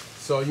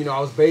 So I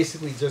was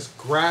basically just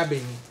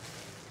grabbing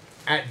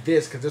at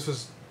this because this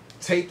was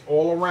taped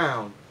all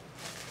around,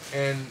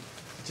 and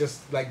just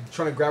like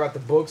trying to grab at the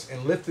books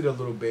and lift it a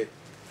little bit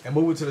and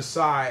move it to the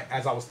side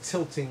as I was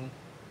tilting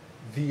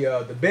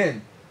the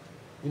bin.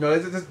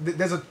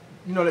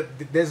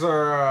 There's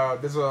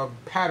a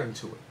pattern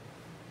to it.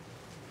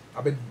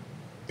 I've been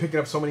picking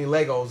up so many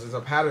Legos. There's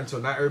a pattern to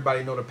it. Not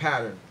everybody know the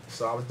pattern,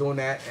 so I was doing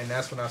that, and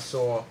that's when I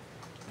saw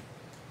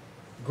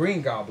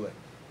Green Goblin.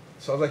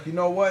 So I was like, you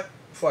know what?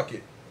 Fuck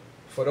it.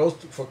 For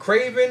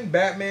Kraven,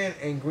 Batman,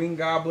 and Green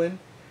Goblin,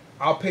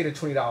 I'll pay the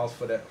 $20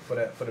 for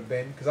the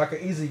bin, because I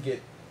could easily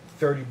get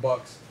 $30,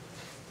 $20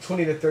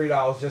 to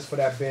 $30 just for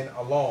that bin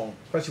alone,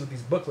 especially with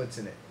these booklets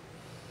in it.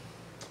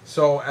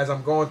 So as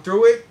I'm going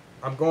through it,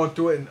 and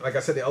like I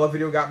said, the other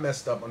video got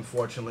messed up,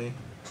 unfortunately.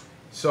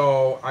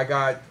 So I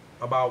got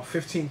about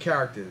 15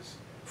 characters,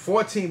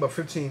 14, but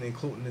 15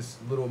 including this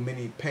little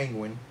mini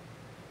penguin.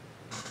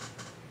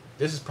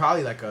 This is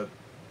probably like a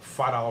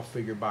 $5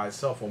 figure by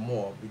itself or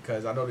more,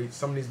 because I know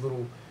some of these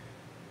little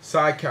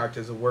side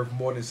characters are worth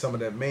more than some of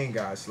the main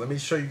guys. So let me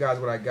show you guys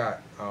what I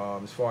got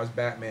as far as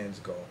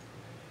Batmans go.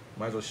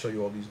 Might as well show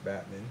you all these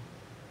Batmen.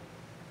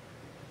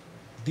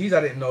 These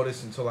I didn't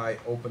notice until I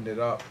opened it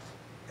up,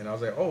 and I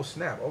was like, oh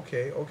snap,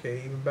 okay,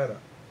 even better.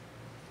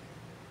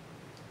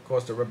 Of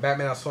course, the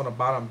Batman I saw on the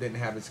bottom didn't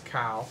have his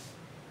cowl,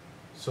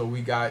 so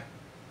we got,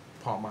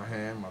 pardon my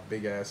hand, my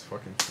big ass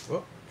fucking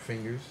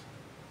fingers.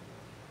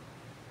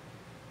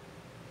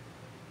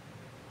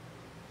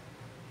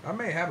 I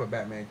may have a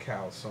Batman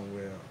cowl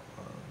somewhere.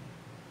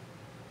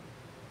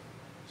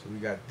 So we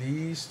got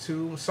these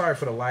two. Sorry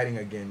for the lighting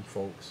again,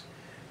 folks.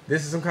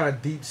 This is some kind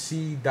of deep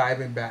sea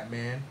diving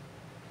Batman.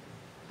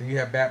 Then you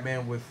have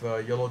Batman with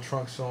yellow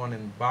trunks on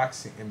and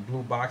boxing and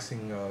blue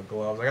boxing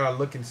gloves. I gotta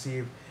look and see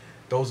if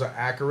those are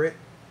accurate.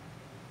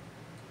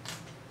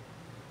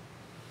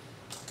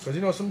 Cause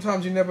you know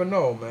sometimes you never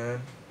know,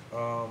 man.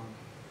 I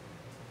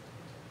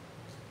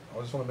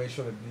just want to make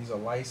sure that these are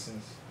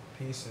licensed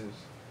pieces.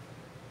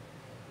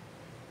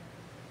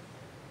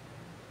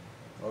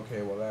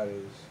 Okay, well that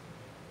is.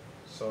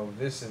 So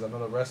this is, I know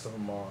the rest of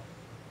them are.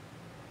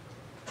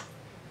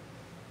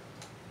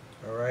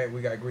 Alright,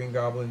 we got Green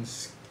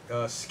Goblin's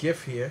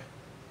skiff here.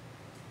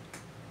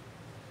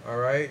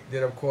 Alright,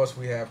 then of course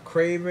we have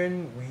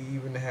Kraven. We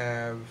even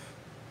have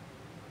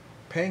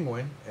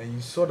Penguin. And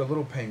you saw the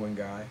little Penguin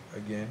guy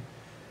again.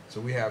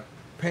 So we have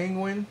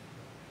Penguin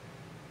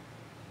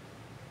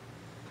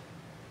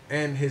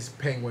and his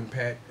Penguin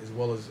pet, as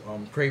well as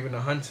Kraven the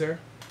Hunter.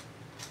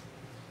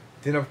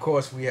 Then of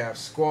course we have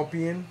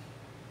Scorpion.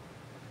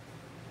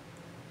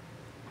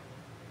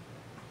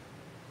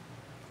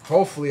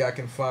 Hopefully I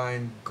can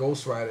find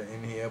Ghost Rider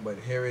in here, but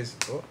here is,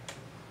 oh,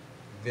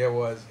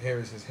 here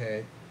is his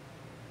head.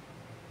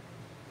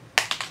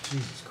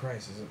 Jesus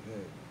Christ, it's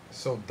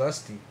so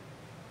dusty.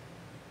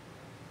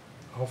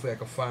 Hopefully I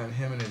can find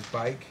him and his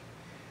bike.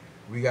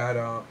 We got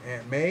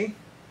Aunt May.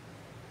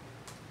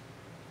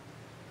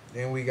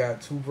 Then we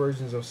got 2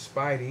 versions of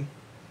Spidey,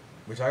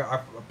 which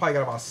I probably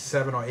got about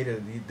 7 or 8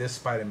 of this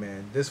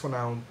Spider-Man. This one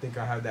I don't think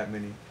I have that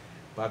many,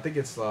 but I think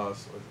it's not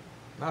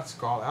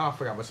Scarlet. I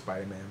forgot what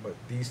Spider-Man, but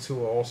these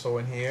 2 are also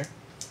in here.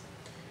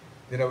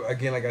 Then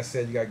again, like I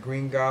said, you got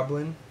Green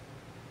Goblin,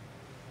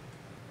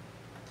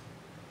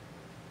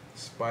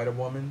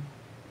 Spider-Woman.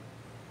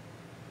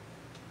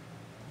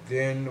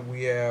 Then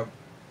we have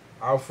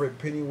Alfred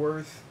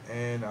Pennyworth,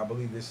 and I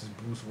believe this is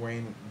Bruce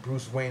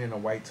Wayne in a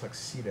white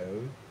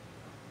tuxedo.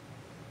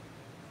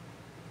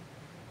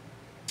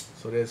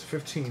 So there's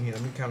 15 here.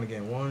 Let me count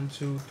again. 1,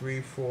 2, 3,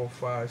 4,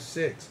 5,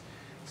 6,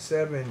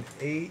 7,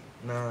 8,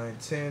 9,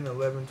 10,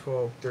 11,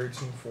 12,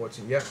 13,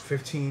 14. Yep,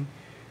 15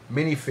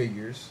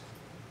 minifigures.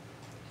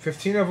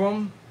 15 of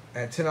them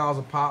at $10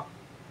 a pop.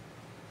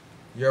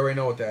 You already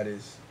know what that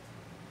is.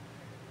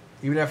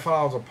 Even at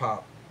 $5 a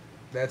pop,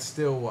 that's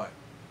still what?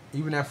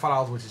 Even at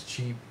 $5, which is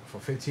cheap, for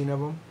 15 of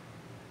them,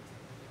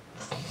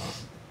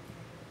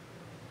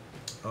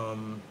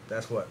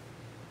 that's what?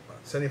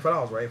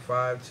 $75, right?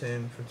 5,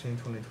 10, 15,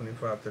 20,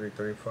 25, 30,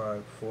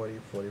 35, 40,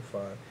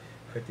 45,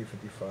 50,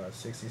 55,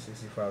 60,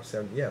 65,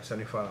 70. Yeah,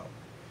 $75.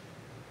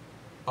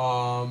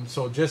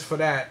 So just for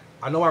that,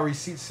 I know my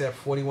receipt said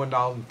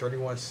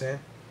 $41.31.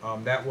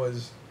 That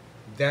was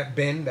that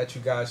bin that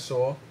you guys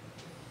saw.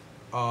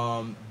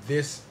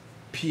 This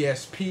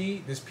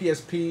PSP,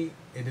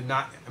 it did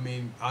not, I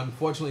mean,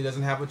 unfortunately it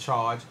doesn't have a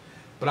charge,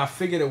 but I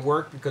figured it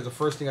worked because the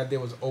first thing I did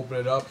was open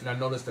it up and I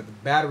noticed that the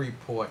battery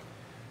port,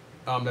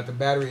 that the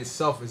battery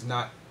itself is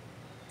not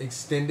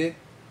extended.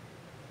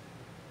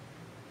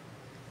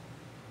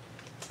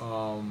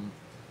 I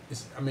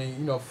mean,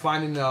 you know,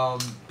 finding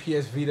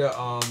PS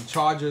Vita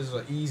chargers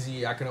are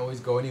easy. I can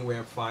always go anywhere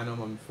and find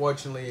them.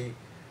 Unfortunately,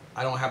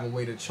 I don't have a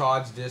way to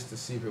charge this to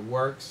see if it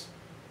works.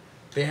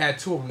 They had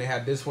 2 of them. They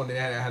had this one. They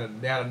had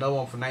another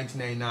one for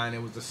 $19.99.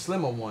 It was the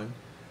slimmer one,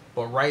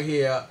 but right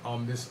here,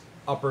 this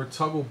upper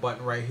toggle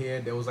button right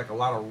here, there was like a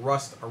lot of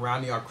rust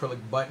around the acrylic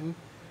button.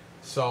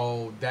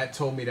 So that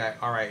told me that,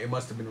 all right, it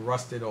must have been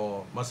rusted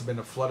or must have been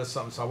a flood or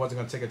something. So I wasn't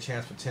gonna take a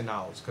chance for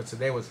 $10 because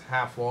today was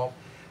half off.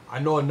 I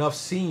know enough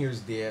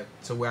seniors there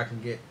to where I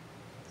can get,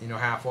 you know,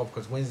 half off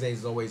because Wednesdays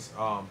is always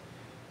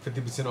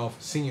 50%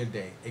 off senior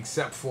day,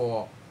 except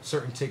for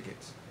certain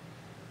tickets.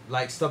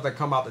 Like stuff that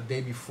come out the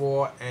day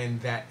before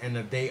and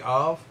the day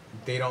of,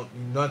 they don't,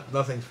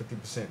 nothing's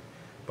 50%.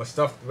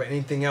 But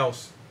anything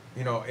else,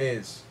 you know,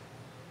 is.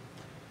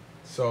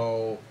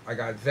 So I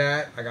got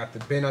that. I got the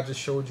bin I just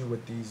showed you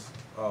with these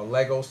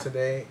Legos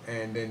today,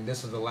 and then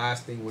this was the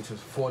last thing, which was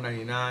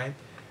 $4.99.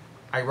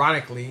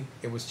 Ironically,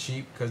 it was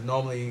cheap because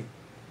normally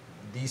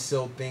these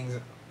sealed things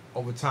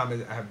over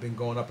time have been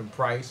going up in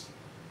price.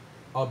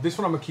 This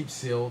one I'm gonna keep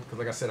sealed because,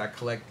 like I said, I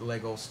collect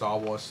Lego Star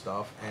Wars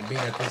stuff, and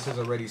being that this is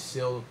already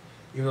sealed,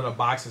 even though the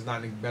box is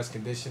not in the best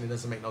condition, it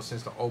doesn't make no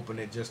sense to open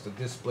it just to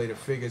display the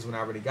figures when I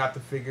already got the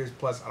figures.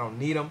 Plus, I don't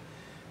need them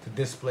to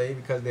display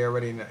because they're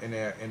already in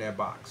their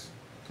box.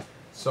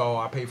 So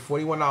I paid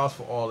 $41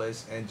 for all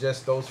this, and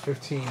just those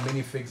 15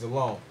 minifigs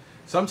alone.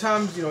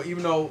 Sometimes, you know,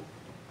 even though,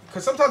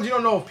 because sometimes you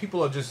don't know if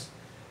people are just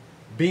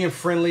being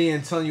friendly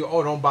and telling you,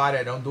 oh, don't buy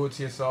that, don't do it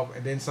to yourself,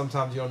 and then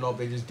sometimes you don't know if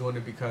they're just doing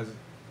it because,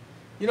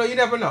 you know, you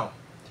never know.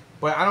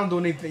 But I don't do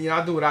anything, you know,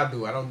 I do what I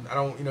do. I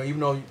don't, you know, even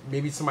though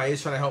maybe somebody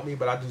is trying to help me,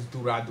 but I just do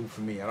what I do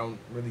for me. I don't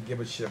really give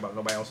a shit about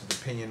nobody else's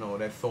opinion or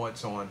their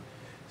thoughts on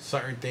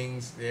certain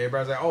things.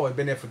 Everybody's like, oh, it's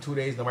been there for 2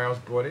 days, nobody else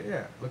brought it.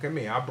 Yeah, look at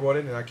me. I brought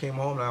it and I came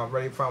home and I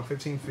already found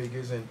 15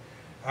 figures and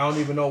I don't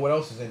even know what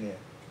else is in there.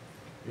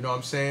 You know what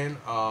I'm saying?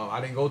 I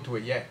didn't go through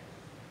it yet.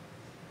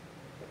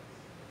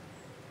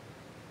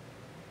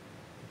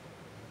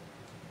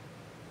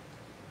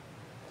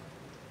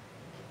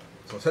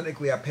 So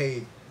technically I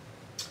paid,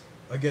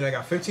 again, I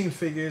got 15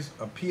 figures,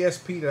 a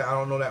PSP that I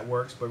don't know that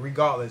works, but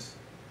regardless,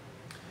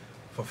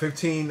 for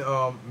 15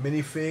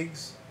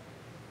 minifigs,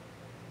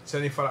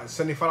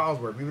 $75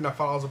 worth, even at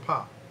 $5 a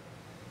pop.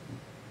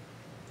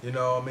 You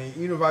know, I mean,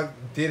 even if I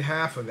did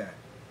half of that,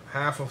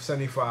 half of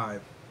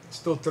 75, it's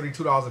still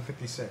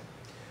 $32.50.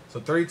 So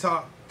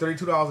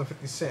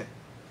 $32.50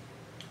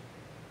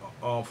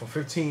 for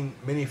 15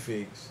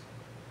 minifigs.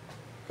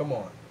 Come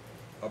on,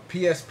 a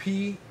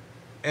PSP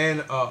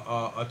and a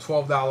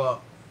 $12,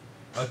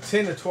 a $10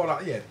 to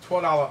 $12, yeah,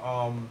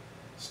 $12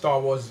 Star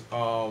Wars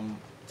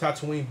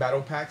Tatooine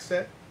Battle Pack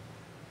set.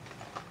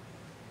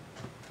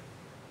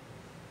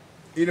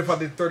 Even if I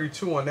did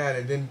 32 on that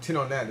and then 10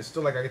 on that, it's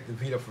still like I get the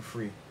Vita for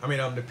free. I mean,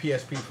 the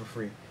PSP for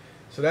free.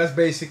 So that's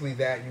basically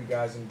that, you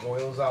guys and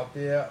Goyles out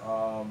there.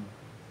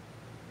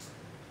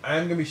 I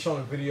am gonna be showing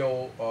a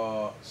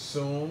video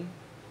soon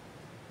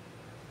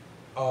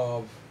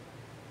of,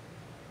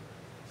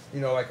 you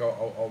know, like a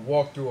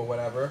walkthrough or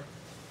whatever.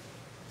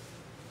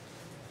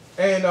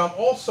 And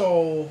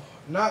also,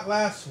 not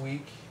last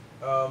week,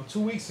 2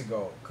 weeks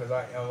ago, because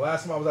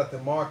last time I was at the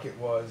market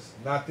was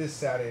not this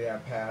Saturday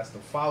that passed, the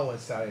following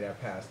Saturday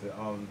that passed, the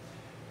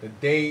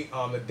day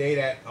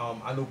that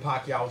I knew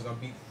Pacquiao was gonna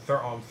beat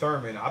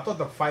Thurman. I thought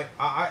the fight,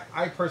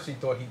 I personally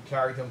thought he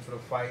carried him for the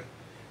fight.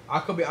 I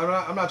could be,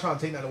 I'm not trying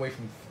to take nothing away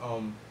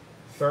from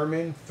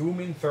Thurman,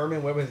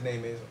 whatever his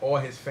name is,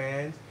 or his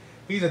fans.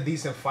 He's a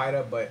decent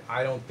fighter, but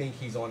I don't think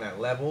he's on that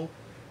level.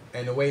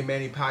 And the way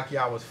Manny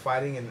Pacquiao was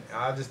fighting, and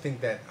I just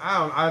think that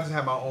I just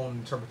have my own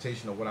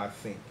interpretation of what I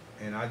think.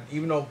 And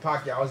even though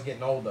Pacquiao was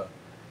getting older,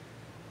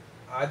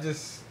 I knew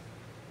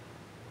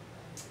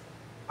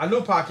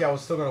Pacquiao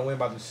was still gonna win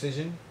by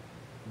decision,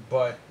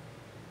 but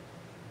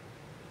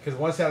because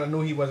once I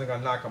knew he wasn't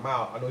gonna knock him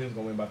out, I knew he was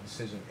gonna win by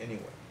decision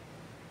anyway.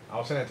 I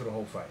was saying that through the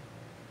whole fight.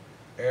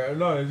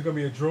 No, it's gonna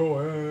be a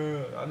draw.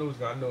 I knew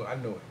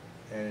it,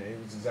 and it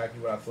was exactly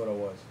what I thought it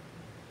was.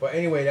 But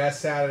anyway, that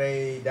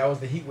Saturday, that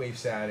was the Heatwave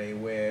Saturday,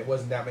 where it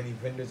wasn't that many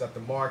vendors at the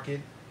market,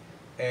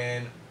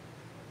 and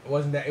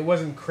it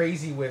wasn't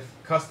crazy with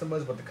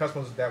customers, but the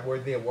customers that were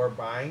there were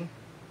buying.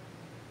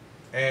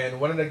 And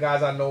one of the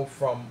guys I know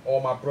from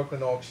all my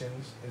Brooklyn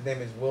auctions, his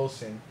name is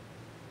Wilson.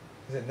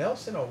 Is it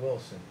Nelson or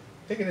Wilson?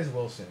 I think it is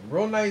Wilson.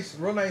 Real nice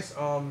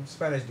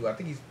Spanish dude. I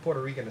think he's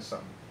Puerto Rican or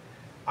something.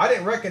 I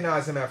didn't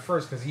recognize him at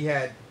first because he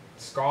had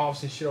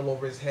scarves and shit all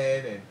over his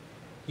head, and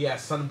he had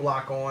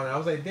sunblock on. And I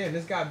was like, damn,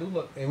 this guy do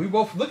look. And we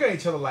both look at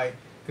each other like,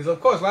 because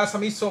of course last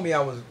time he saw me,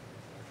 I was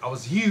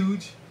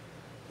huge,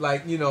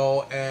 like, you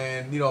know,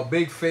 and, you know,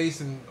 big face,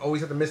 and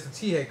always had the Mr.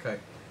 T haircut.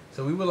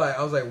 So we were like,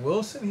 I was like,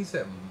 Wilson? He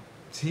said,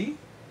 T?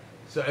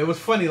 So it was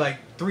funny, like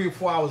 3 or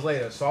 4 hours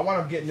later. So I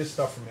wound up getting this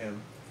stuff from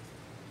him.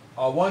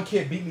 One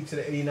kid beat me to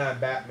the 89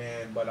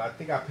 Batman, but I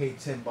think I paid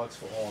 $10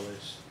 for all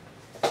this.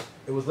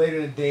 It was later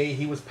in the day.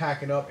 He was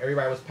packing up.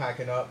 Everybody was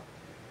packing up.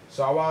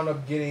 So I wound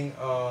up getting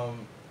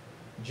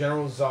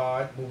General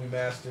Zod, Movie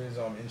Masters,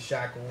 In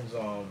Shackles,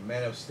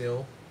 Man of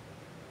Steel.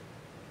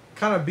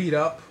 Kind of beat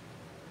up.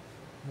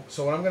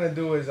 So what I'm going to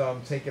do is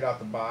take it out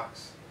the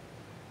box.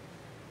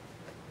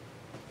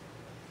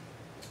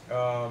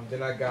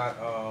 Then I got,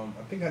 I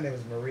think her name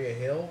is Maria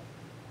Hill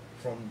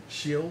from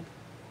S.H.I.E.L.D.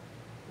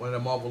 One of the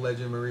Marvel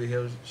Legend Maria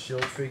Hill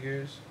S.H.I.E.L.D.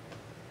 figures.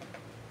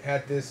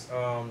 Had this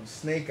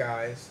Snake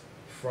Eyes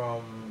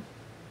from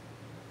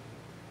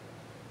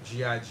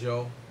G.I.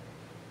 Joe.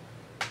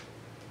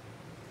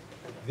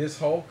 This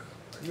Hulk,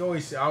 I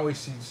always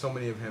see so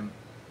many of him.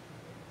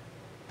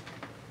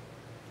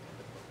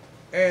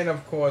 And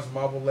of course,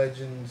 Marvel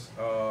Legends,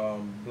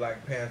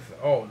 Black Panther.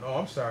 Oh no,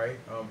 I'm sorry,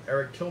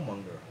 Eric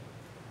Killmonger.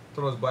 I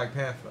thought it was Black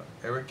Panther.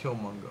 Eric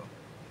Killmonger.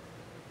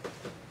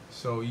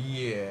 So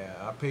yeah,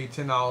 I paid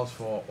 $10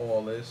 for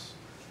all this.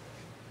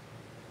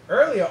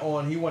 Earlier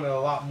on, he wanted a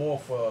lot more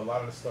for a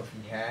lot of the stuff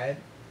he had.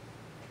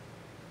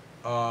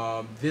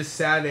 This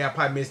Saturday, I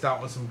probably missed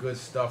out on some good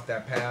stuff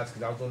that passed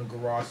because I was doing a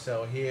garage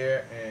sale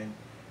here, and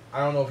I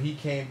don't know if he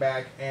came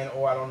back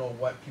or I don't know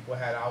what people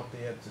had out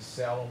there to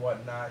sell and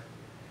whatnot.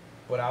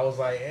 But I was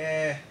like,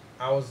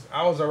 I was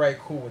alright,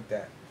 cool with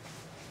that.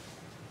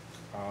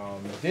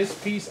 This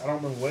piece, I don't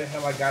remember where the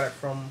hell I got it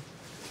from.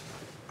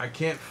 I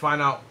can't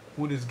find out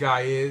who this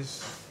guy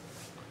is.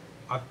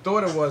 I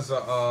thought it was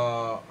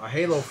a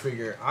Halo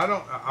figure.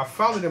 I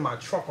found it in my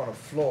truck on the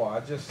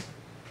floor.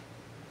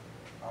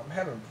 I'm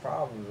having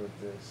problems with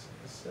this.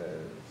 It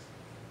says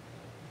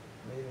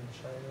made in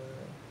China.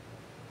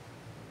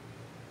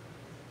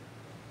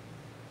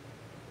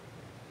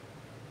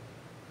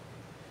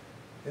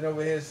 Then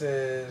over here it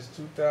says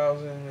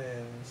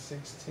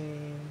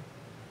 2016.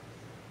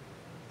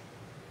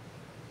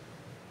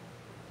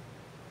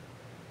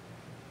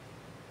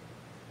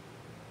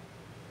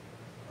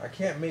 I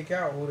can't make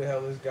out who the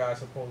hell this guy's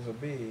supposed to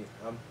be.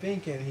 I'm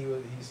thinking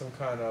he's some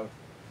kind of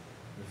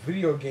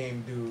video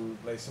game dude,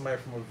 like somebody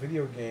from a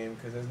video game,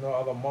 because there's no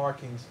other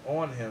markings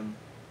on him.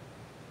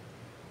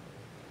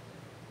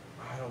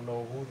 I don't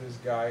know who this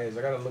guy is.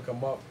 I gotta look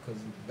him up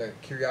because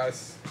that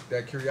curiosity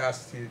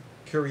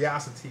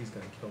is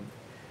gonna kill me.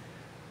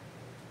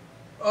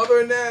 Other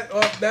than that,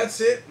 that's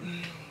it.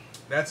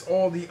 that's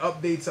all the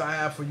updates I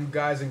have for you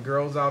guys and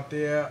girls out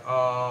there.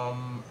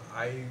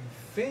 I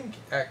think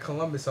at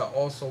Columbus I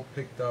also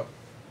picked up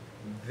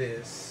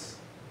this,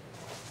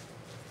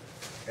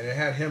 and it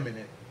had him in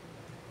it.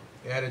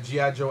 It had a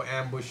G.I. Joe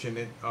ambush in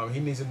it. He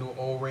needs a new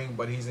O-ring,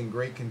 but he's in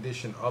great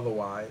condition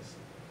otherwise.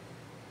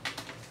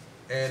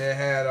 And it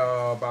had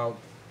about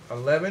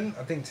 11,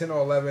 I think 10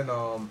 or 11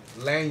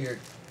 lanyard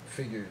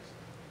figures.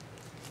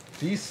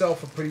 These sell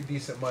for pretty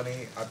decent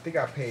money. I think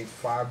I paid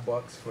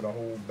 $5 for the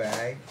whole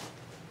bag.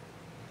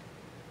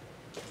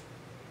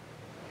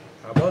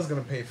 I was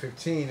gonna pay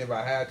 15 if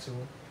I had to,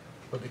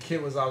 but the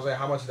kid was. I was like,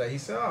 "How much is that?" He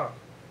said, "Oh,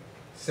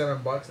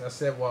 $7." And I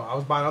said, "Well, I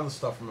was buying other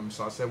stuff from him,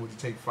 so I said, would you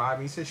take 5?"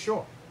 And he said,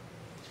 "Sure."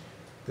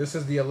 This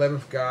is the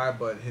 11th guy,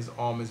 but his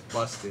arm is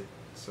busted,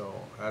 so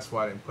that's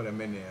why I didn't put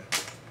him in there.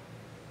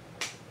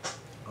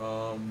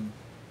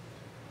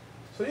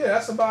 So yeah,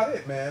 that's about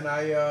it, man.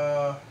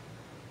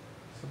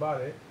 That's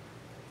about it.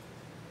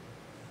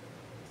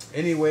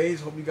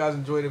 Anyways, hope you guys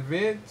enjoyed the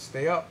vid.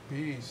 Stay up.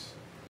 Peace.